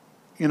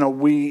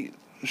 we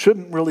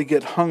shouldn't really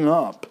get hung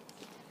up.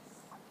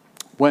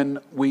 When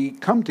we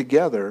come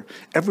together,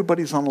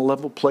 everybody's on a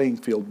level playing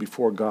field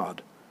before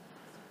God.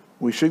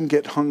 We shouldn't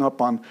get hung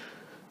up on,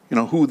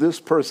 who this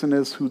person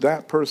is, who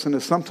that person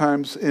is.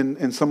 Sometimes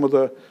in some of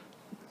the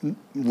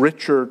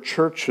richer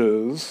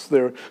churches,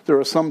 there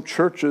are some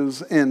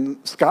churches in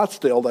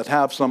Scottsdale that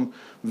have some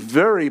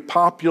very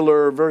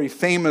popular, very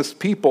famous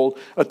people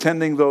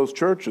attending those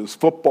churches.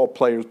 Football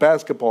players,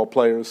 basketball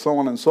players, so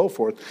on and so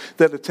forth,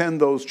 that attend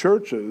those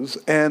churches.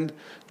 And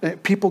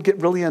people get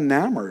really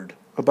enamored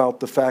about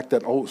the fact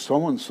that,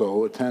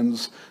 so-and-so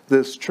attends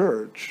this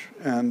church.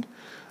 And,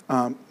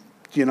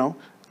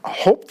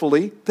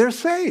 hopefully they're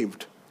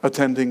saved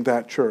attending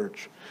that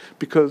church.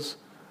 Because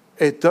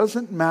it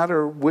doesn't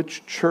matter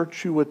which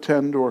church you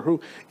attend or who.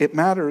 It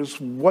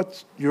matters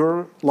what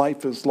your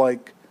life is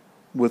like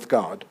with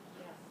God.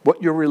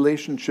 What your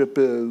relationship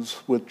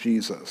is with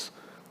Jesus.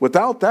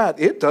 Without that,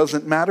 it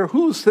doesn't matter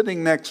who's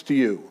sitting next to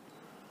you.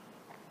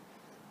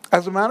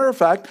 As a matter of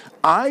fact,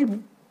 I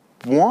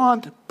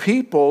want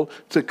people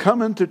to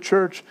come into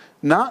church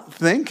not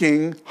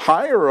thinking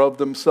higher of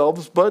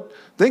themselves, but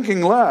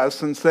thinking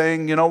less and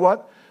saying, you know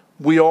what?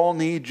 We all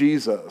need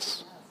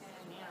Jesus.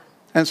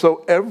 And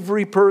so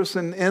every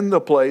person in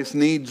the place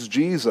needs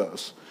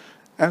Jesus.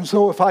 And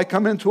so if I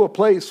come into a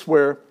place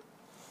where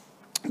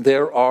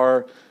there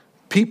are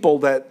people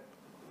that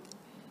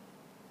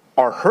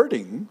are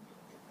hurting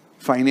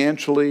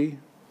financially,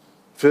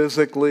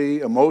 physically,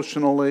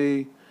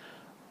 emotionally,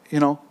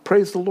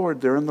 praise the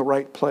Lord, they're in the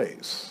right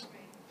place.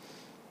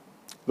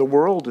 The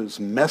world is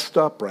messed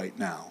up right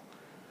now.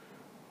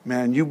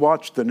 Man, you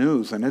watch the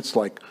news and it's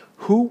like,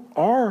 who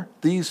are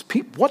these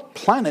people? What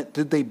planet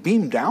did they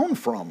beam down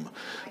from?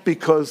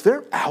 Because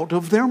they're out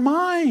of their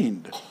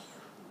mind,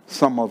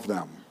 some of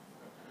them.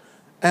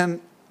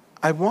 And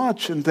I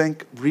watch and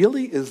think,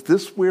 really, is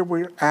this where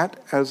we're at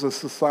as a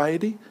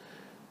society?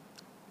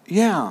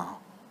 Yeah,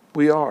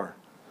 we are.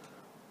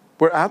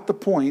 We're at the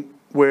point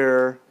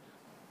where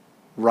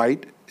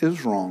right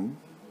is wrong,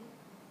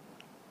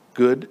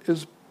 good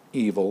is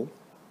evil.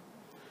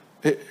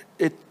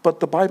 But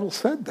the Bible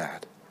said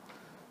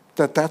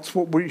that's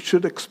what we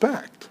should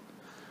expect.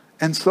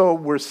 And so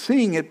we're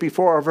seeing it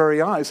before our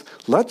very eyes.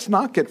 Let's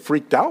not get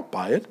freaked out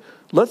by it.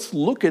 Let's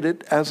look at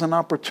it as an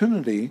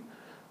opportunity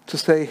to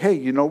say, hey,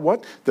 you know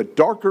what? The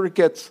darker it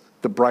gets,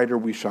 the brighter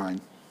we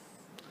shine.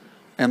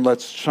 And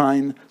let's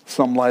shine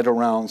some light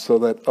around so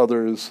that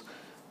others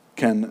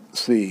can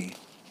see.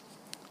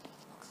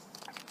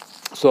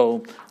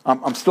 So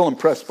I'm still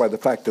impressed by the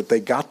fact that they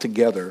got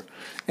together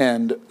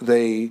and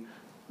they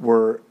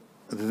were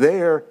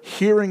there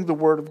hearing the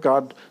Word of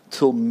God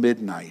till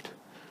midnight.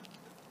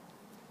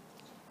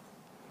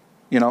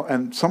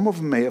 And some of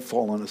them may have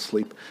fallen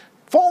asleep.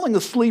 Falling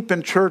asleep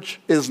in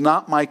church is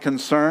not my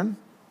concern.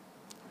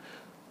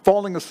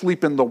 Falling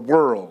asleep in the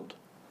world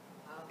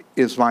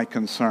is my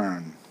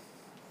concern.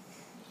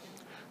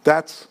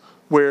 That's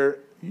where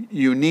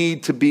you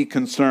need to be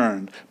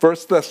concerned.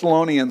 1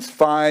 Thessalonians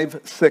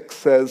 5:6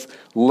 says,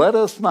 "Let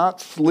us not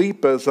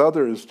sleep as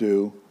others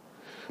do,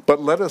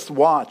 But let us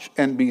watch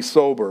and be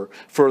sober.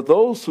 For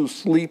those who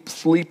sleep,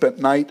 sleep at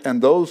night,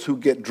 and those who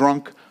get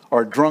drunk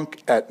are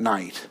drunk at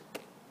night.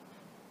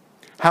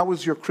 How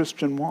is your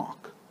Christian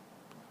walk?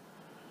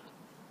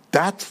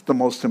 That's the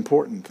most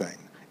important thing.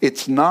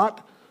 It's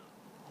not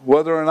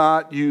whether or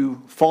not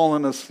you've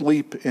fallen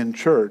asleep in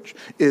church.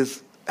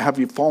 Have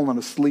you fallen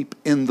asleep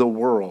in the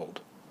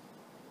world?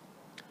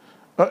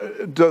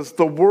 Does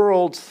the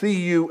world see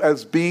you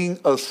as being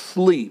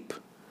asleep,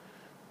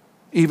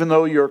 even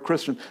though you're a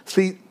Christian?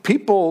 See,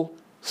 people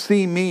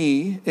see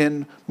me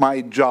in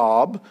my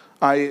job.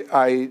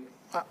 I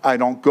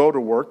don't go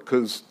to work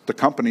because the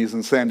company's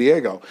in San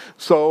Diego,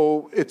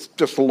 so it's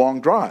just a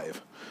long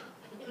drive.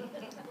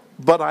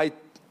 But I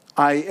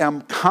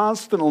am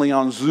constantly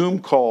on Zoom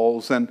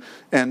calls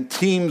and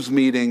Teams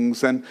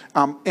meetings, and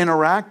I'm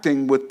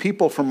interacting with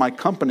people from my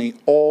company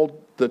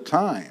all the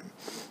time.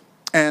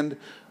 And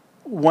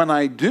when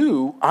I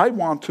do, I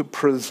want to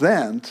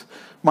present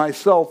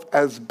myself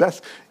as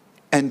best.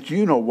 And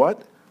you know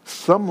what?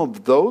 Some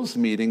of those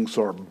meetings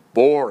are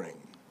boring,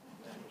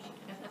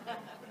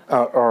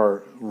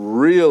 are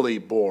really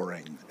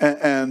boring.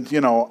 And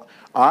you know,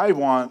 I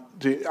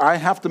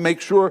have to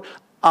make sure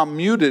I'm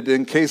muted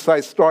in case I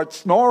start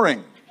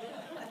snoring.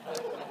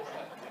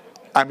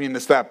 I mean,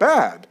 it's that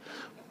bad.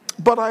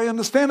 But I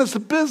understand it's a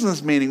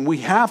business meeting. We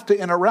have to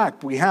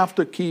interact. We have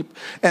to keep.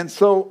 And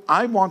so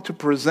I want to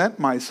present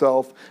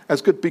myself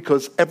as good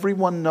because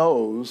everyone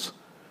knows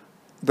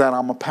that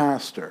I'm a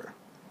pastor.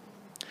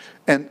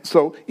 And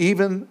so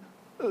even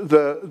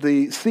the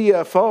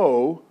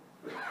CFO,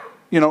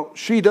 you know,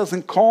 she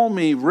doesn't call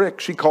me Rick.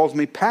 She calls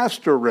me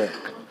Pastor Rick.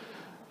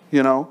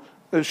 You know,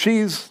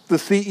 she's the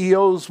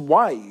CEO's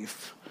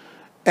wife.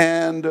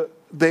 And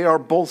they are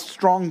both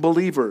strong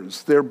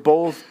believers. They're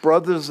both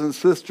brothers and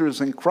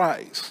sisters in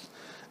Christ.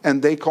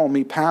 And they call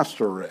me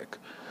Pastor Rick.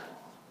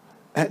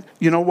 And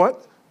you know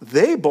what?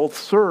 They both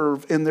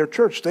serve in their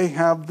church. They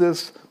have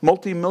this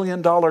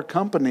multi-million-dollar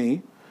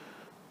company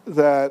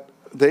that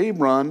they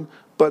run,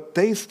 but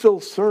they still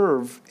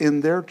serve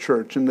in their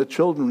church, in the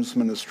children's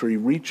ministry,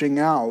 reaching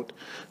out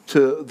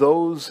to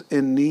those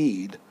in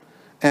need.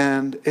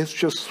 And it's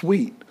just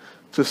sweet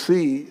to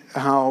see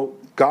how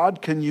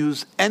God can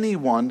use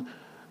anyone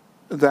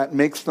that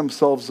makes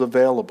themselves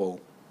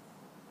available.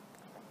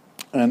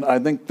 And I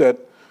think that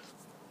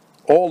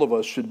all of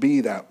us should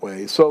be that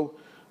way. So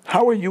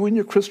how are you in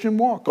your Christian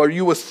walk? Are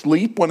you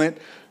asleep when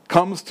it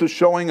comes to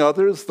showing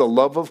others the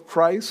love of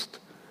Christ,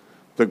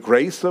 the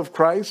grace of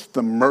Christ,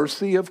 the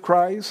mercy of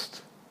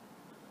Christ,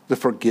 the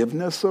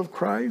forgiveness of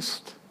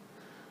Christ?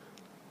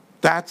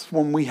 That's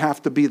when we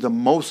have to be the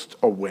most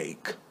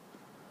awake,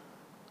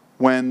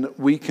 when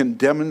we can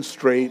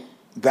demonstrate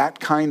that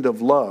kind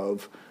of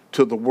love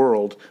to the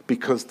world,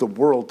 because the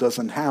world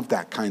doesn't have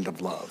that kind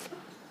of love.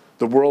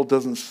 The world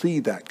doesn't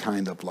see that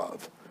kind of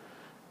love.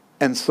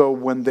 And so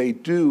when they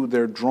do,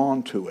 they're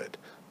drawn to it.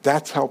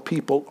 That's how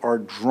people are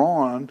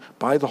drawn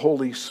by the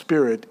Holy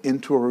Spirit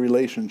into a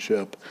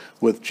relationship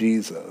with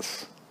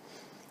Jesus.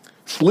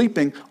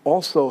 Sleeping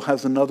also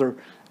has another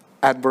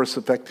adverse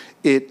effect.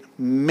 It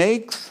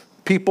makes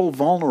people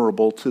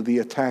vulnerable to the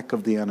attack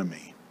of the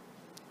enemy.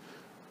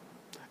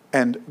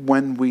 And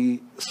when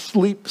we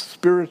sleep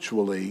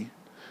spiritually,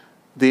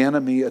 the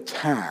enemy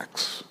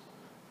attacks,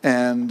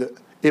 and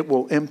it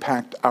will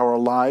impact our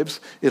lives.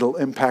 It'll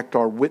impact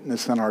our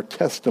witness and our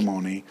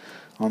testimony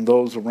on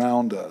those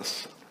around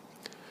us.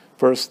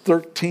 Verse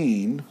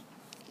 13,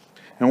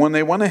 and when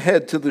they went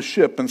ahead to the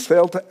ship and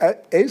sailed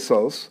to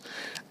Assos,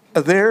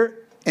 there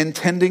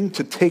intending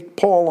to take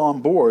Paul on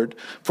board,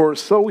 for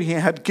so he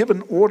had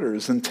given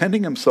orders,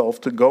 intending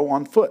himself to go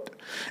on foot.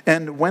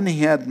 And when he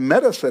had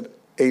met us at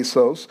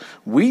Assos,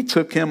 we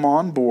took him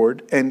on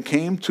board and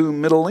came to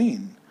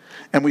Mytilene.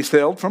 And we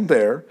sailed from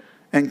there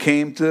and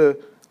came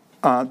to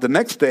the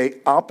next day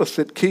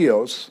opposite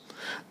Chios.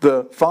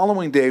 The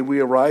following day we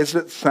arrived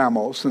at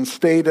Samos and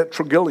stayed at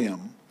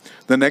Trogyllium.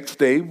 The next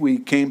day we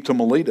came to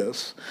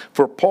Miletus,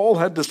 for Paul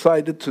had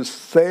decided to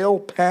sail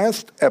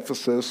past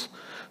Ephesus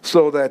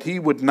so that he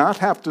would not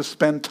have to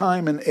spend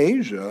time in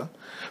Asia,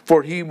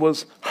 for he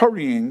was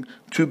hurrying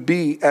to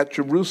be at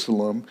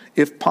Jerusalem,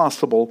 if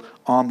possible,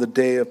 on the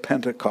day of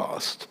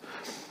Pentecost.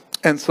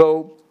 And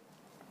so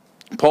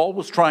Paul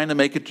was trying to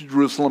make it to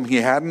Jerusalem. He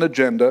had an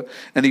agenda,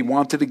 and he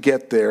wanted to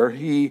get there.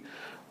 He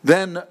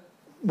then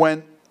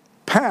went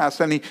past,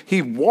 and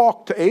he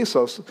walked to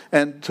Assos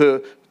and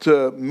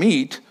to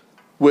meet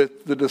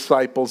with the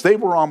disciples. They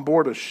were on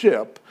board a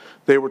ship.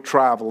 They were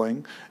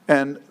traveling,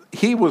 and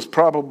he was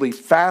probably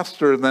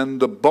faster than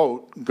the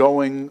boat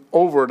going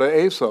over to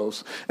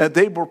Assos. And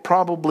they were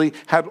probably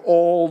had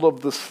all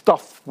of the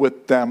stuff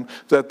with them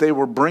that they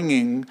were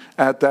bringing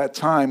at that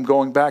time,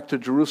 going back to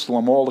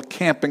Jerusalem, all the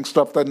camping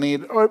stuff they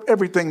needed,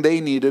 everything they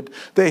needed,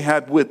 they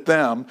had with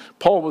them.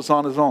 Paul was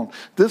on his own.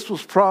 This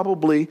was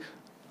probably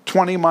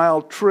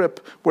 20-mile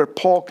trip where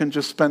Paul can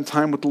just spend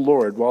time with the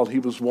Lord while he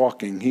was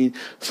walking.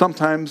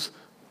 Sometimes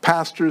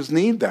pastors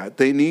need that.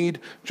 They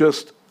need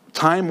just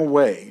time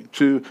away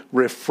to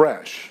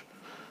refresh.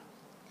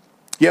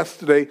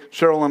 Yesterday,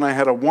 Cheryl and I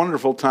had a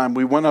wonderful time.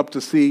 We went up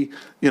to see,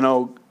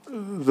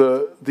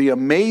 the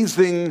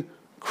amazing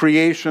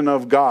creation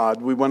of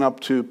God. We went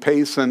up to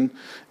Payson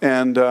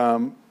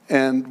and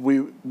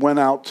we went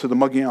out to the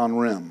Mogollon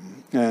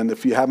Rim. And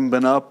if you haven't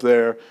been up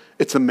there,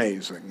 it's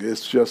amazing.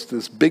 It's just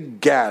this big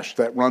gash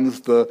that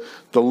runs the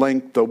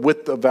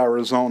width of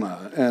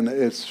Arizona. And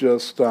it's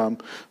just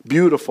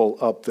beautiful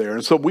up there.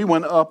 And so we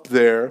went up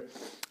there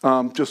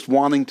just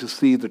wanting to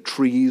see the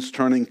trees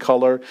turning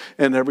color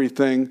and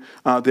everything.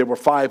 There were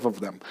 5 of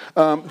them.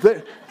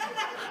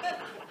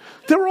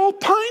 They're all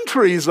pine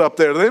trees up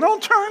there. They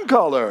don't turn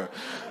color.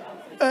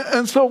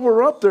 And so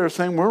we're up there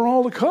saying, where are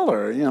all the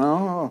color,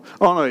 Oh,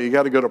 no, you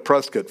got to go to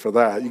Prescott for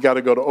that. You got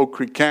to go to Oak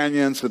Creek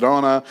Canyon,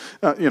 Sedona,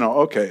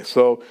 Okay,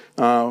 so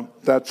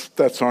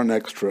that's our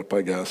next trip,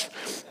 I guess.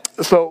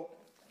 So,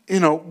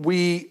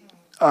 we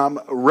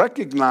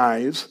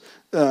recognize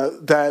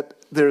that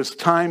there's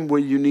time where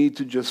you need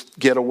to just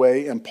get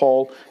away, and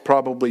Paul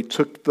probably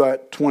took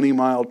that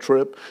 20-mile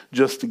trip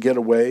just to get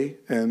away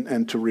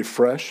and to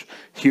refresh,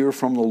 hear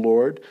from the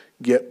Lord,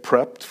 get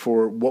prepped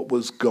for what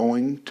was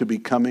going to be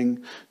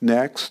coming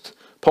next.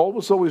 Paul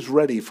was always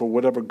ready for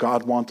whatever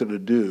God wanted to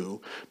do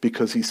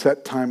because he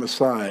set time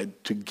aside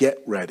to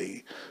get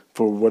ready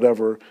for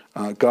whatever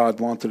God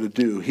wanted to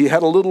do. He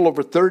had a little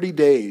over 30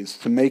 days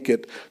to make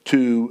it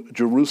to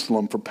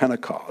Jerusalem for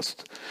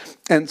Pentecost.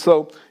 And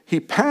so he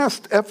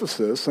passed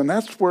Ephesus, and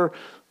that's where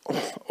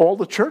all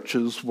the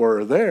churches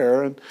were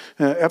there. And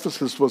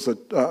Ephesus was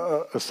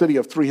a city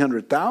of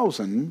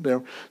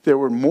 300,000. There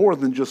were more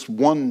than just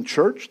one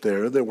church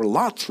there. There were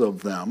lots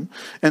of them.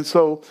 And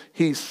so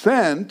he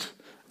sent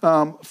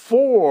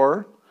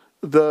for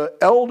the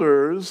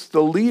elders,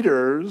 the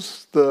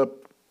leaders, the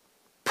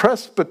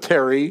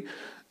presbytery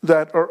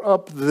that are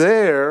up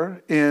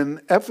there in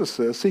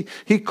Ephesus.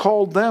 He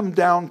called them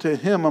down to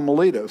him in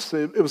Miletus.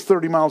 It was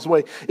 30 miles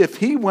away. If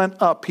he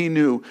went up, he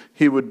knew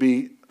he would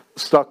be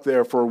stuck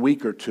there for a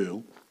week or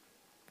two.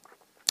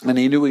 And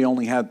he knew he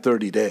only had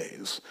 30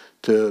 days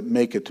to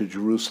make it to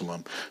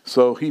Jerusalem.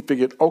 So he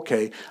figured,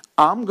 okay,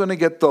 I'm going to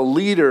get the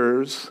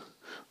leaders,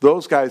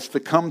 those guys, to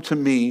come to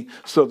me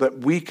so that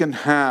we can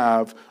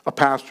have a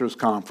pastor's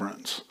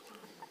conference.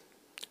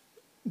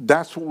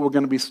 That's what we're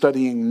going to be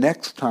studying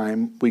next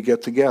time we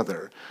get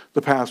together,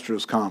 the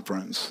pastor's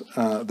conference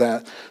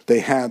that they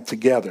had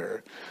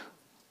together.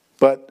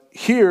 But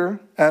here,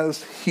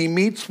 as he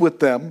meets with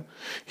them,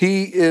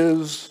 he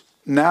is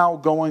now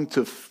going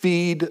to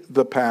feed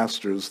the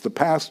pastors, the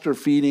pastor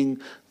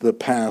feeding the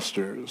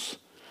pastors.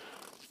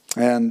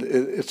 And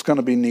it's going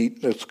to be neat.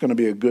 It's going to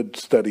be a good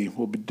study.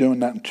 We'll be doing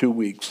that in 2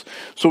 weeks.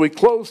 So we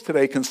close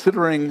today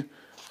considering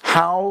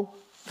how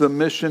the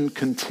mission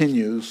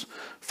continues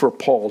for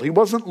Paul. He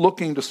wasn't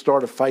looking to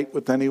start a fight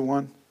with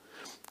anyone.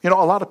 A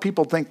lot of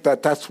people think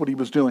that that's what he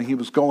was doing. He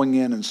was going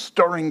in and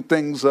stirring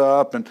things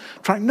up and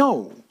trying.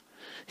 No,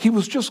 he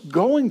was just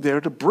going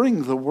there to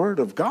bring the word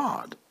of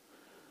God.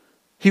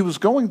 He was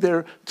going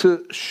there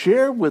to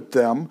share with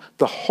them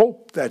the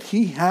hope that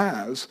he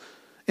has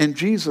in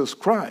Jesus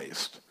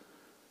Christ,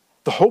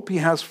 the hope he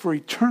has for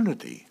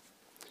eternity.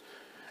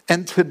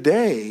 And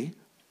today,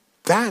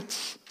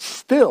 that's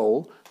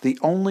still the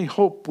only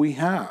hope we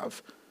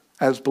have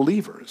as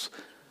believers,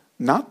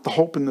 not the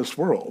hope in this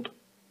world.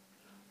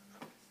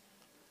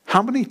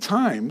 How many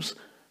times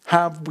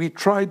have we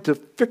tried to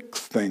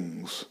fix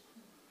things?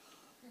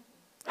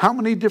 How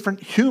many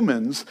different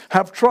humans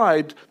have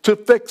tried to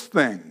fix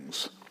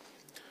things?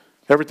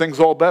 Everything's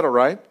all better,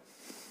 right?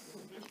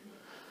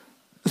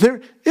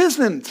 There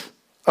isn't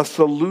a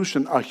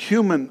solution, a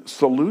human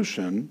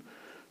solution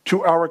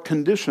to our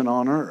condition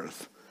on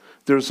earth.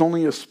 There's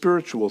only a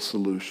spiritual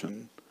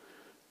solution.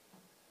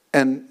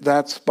 And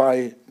that's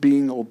by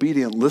being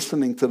obedient,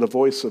 listening to the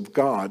voice of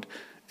God,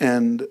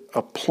 and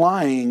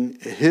applying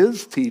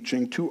his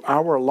teaching to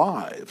our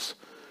lives.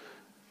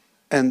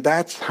 And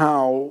that's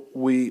how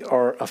we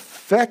are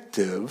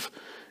effective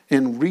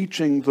in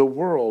reaching the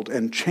world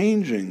and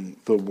changing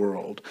the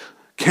world.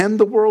 Can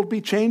the world be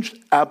changed?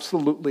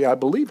 Absolutely, I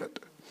believe it.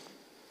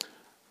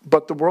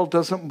 But the world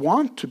doesn't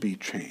want to be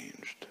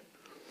changed.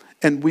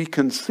 And we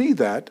can see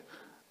that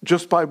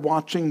just by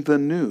watching the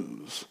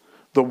news.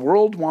 The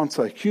world wants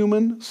a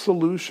human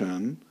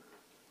solution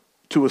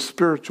to a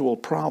spiritual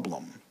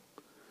problem.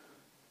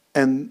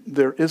 And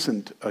there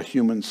isn't a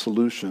human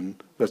solution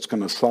that's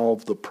going to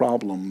solve the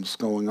problems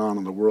going on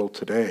in the world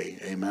today.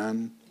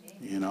 Amen?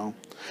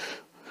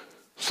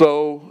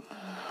 So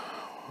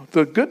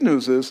the good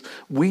news is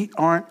we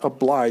aren't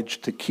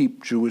obliged to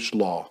keep Jewish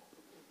law.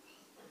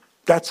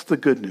 That's the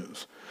good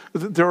news.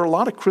 There are a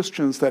lot of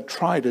Christians that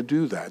try to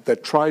do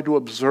that try to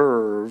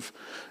observe,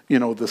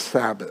 the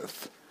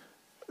Sabbath.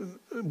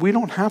 We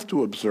don't have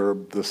to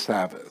observe the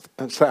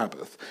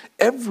Sabbath.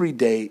 Every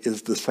day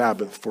is the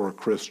Sabbath for a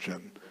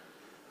Christian.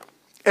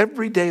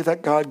 Every day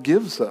that God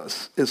gives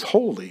us is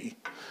holy.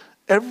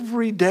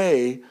 Every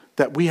day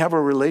that we have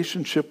a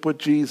relationship with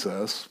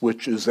Jesus,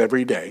 which is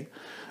every day,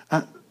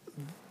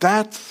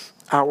 that's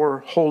our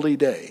holy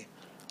day,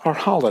 our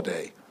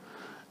holiday.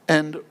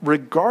 And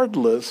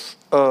regardless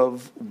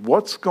of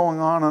what's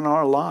going on in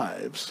our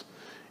lives,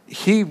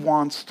 he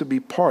wants to be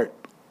part,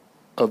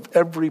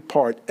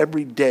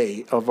 every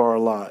day of our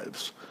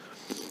lives.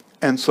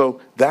 And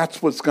so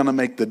that's what's going to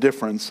make the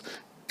difference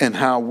in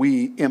how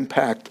we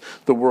impact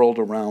the world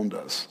around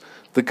us.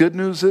 The good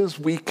news is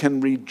we can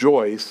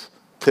rejoice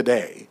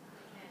today,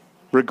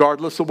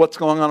 regardless of what's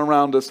going on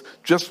around us,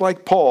 just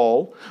like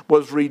Paul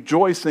was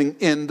rejoicing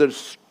in the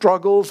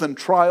struggles and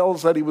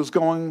trials that he was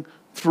going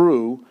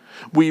through.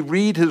 We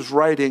read his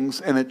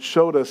writings, and it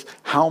showed us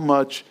how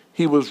much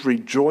he was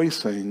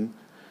rejoicing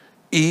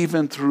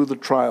even through the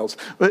trials.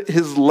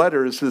 His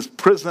letters, his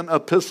prison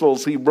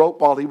epistles he wrote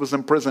while he was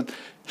in prison,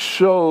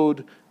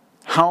 showed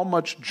how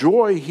much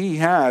joy he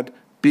had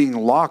being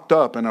locked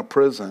up in a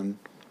prison.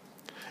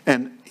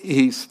 And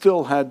he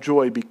still had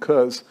joy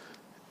because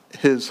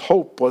his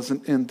hope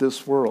wasn't in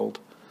this world.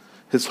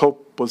 His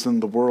hope was in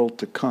the world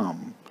to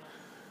come.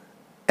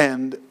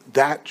 And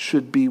that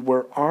should be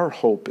where our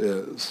hope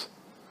is.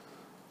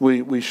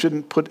 We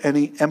shouldn't put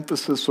any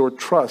emphasis or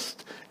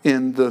trust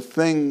in the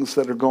things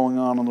that are going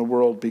on in the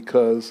world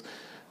because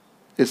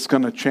it's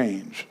going to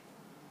change.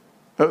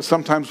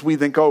 Sometimes we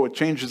think, it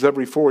changes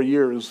every 4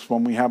 years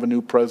when we have a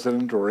new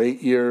president, or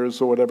 8 years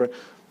or whatever.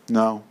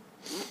 Nope.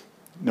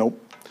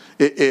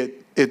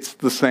 It's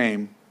the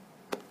same.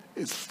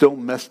 It's still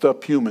messed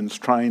up humans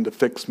trying to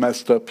fix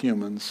messed up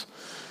humans.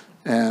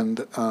 And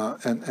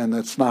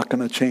it's not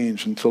going to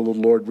change until the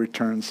Lord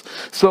returns.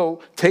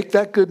 So take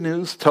that good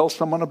news, tell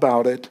someone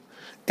about it,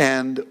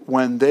 and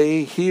when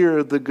they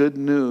hear the good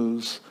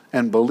news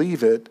and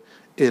believe it,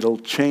 it'll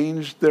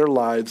change their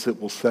lives.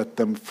 It will set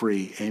them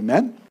free.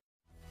 Amen?